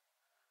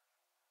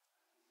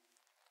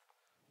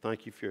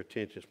 Thank you for your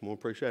attention this morning.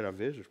 Appreciate our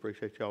visitors.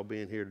 Appreciate y'all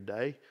being here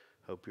today.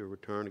 Hope you'll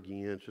return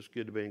again. It's just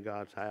good to be in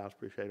God's house.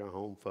 Appreciate our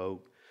home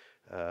folk.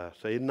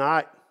 See you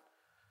tonight.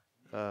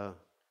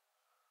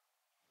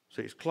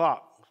 6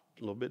 o'clock.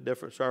 A little bit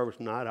different service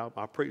tonight.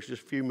 I'll preach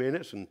just a few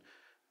minutes, and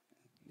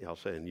y'all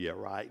saying, yeah,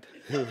 right.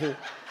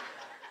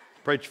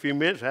 Preach a few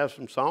minutes, have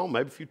some song,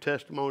 maybe a few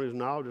testimonies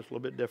and all. Just a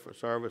little bit different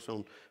service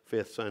on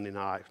 5th Sunday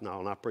nights and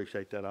all. And I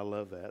appreciate that. I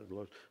love that.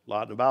 There's a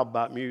lot in the Bible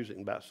about music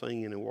and about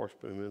singing and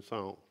worshiping and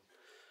song.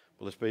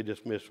 But let's be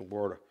dismissed in a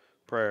word of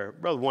prayer.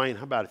 Brother Wayne,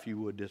 how about if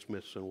you would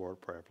dismiss us in a word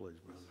of prayer, please,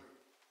 brother?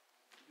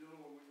 Dear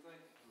Lord, we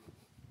thank you for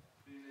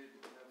being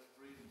able to have the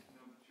freedom to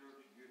come to church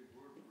and hear the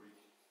word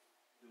preached.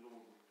 Dear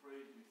Lord, we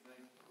praise you.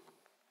 Thank you for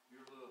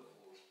your love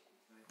for us. We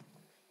thank you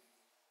that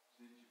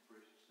you sent your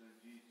precious Son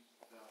Jesus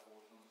to die for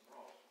us on the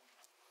cross.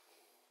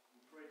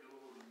 We pray, dear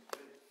Lord, and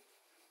take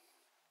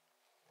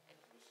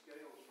the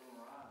scales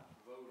from our eyes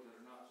for those that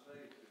are not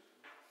saved, because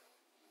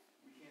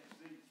we can't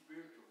see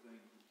spiritual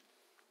things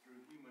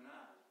through human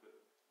eyes, but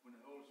when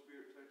the Holy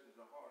Spirit touches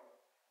our heart,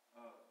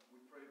 we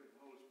pray that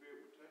the Holy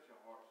Spirit would touch our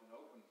hearts and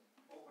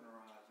open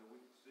our eyes, that we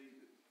can see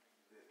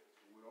that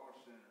we are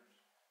sinners,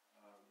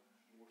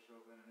 more so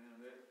than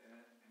an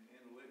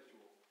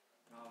intellectual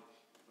knowledge,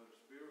 but a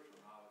spiritual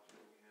knowledge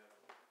that we have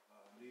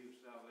need of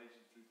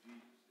salvation through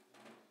Jesus. That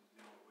Jesus is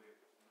the only way of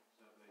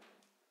salvation.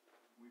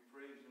 We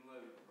praise and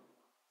love you for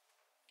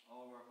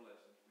all of our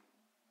blessings.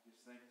 We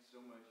just thank you so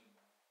much, and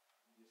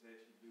just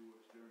ask you to do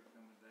what's during the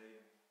coming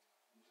day,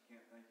 and just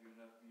can't thank you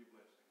enough for your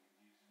blessing. In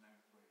Jesus' name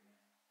we pray, amen.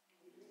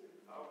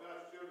 All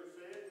God's children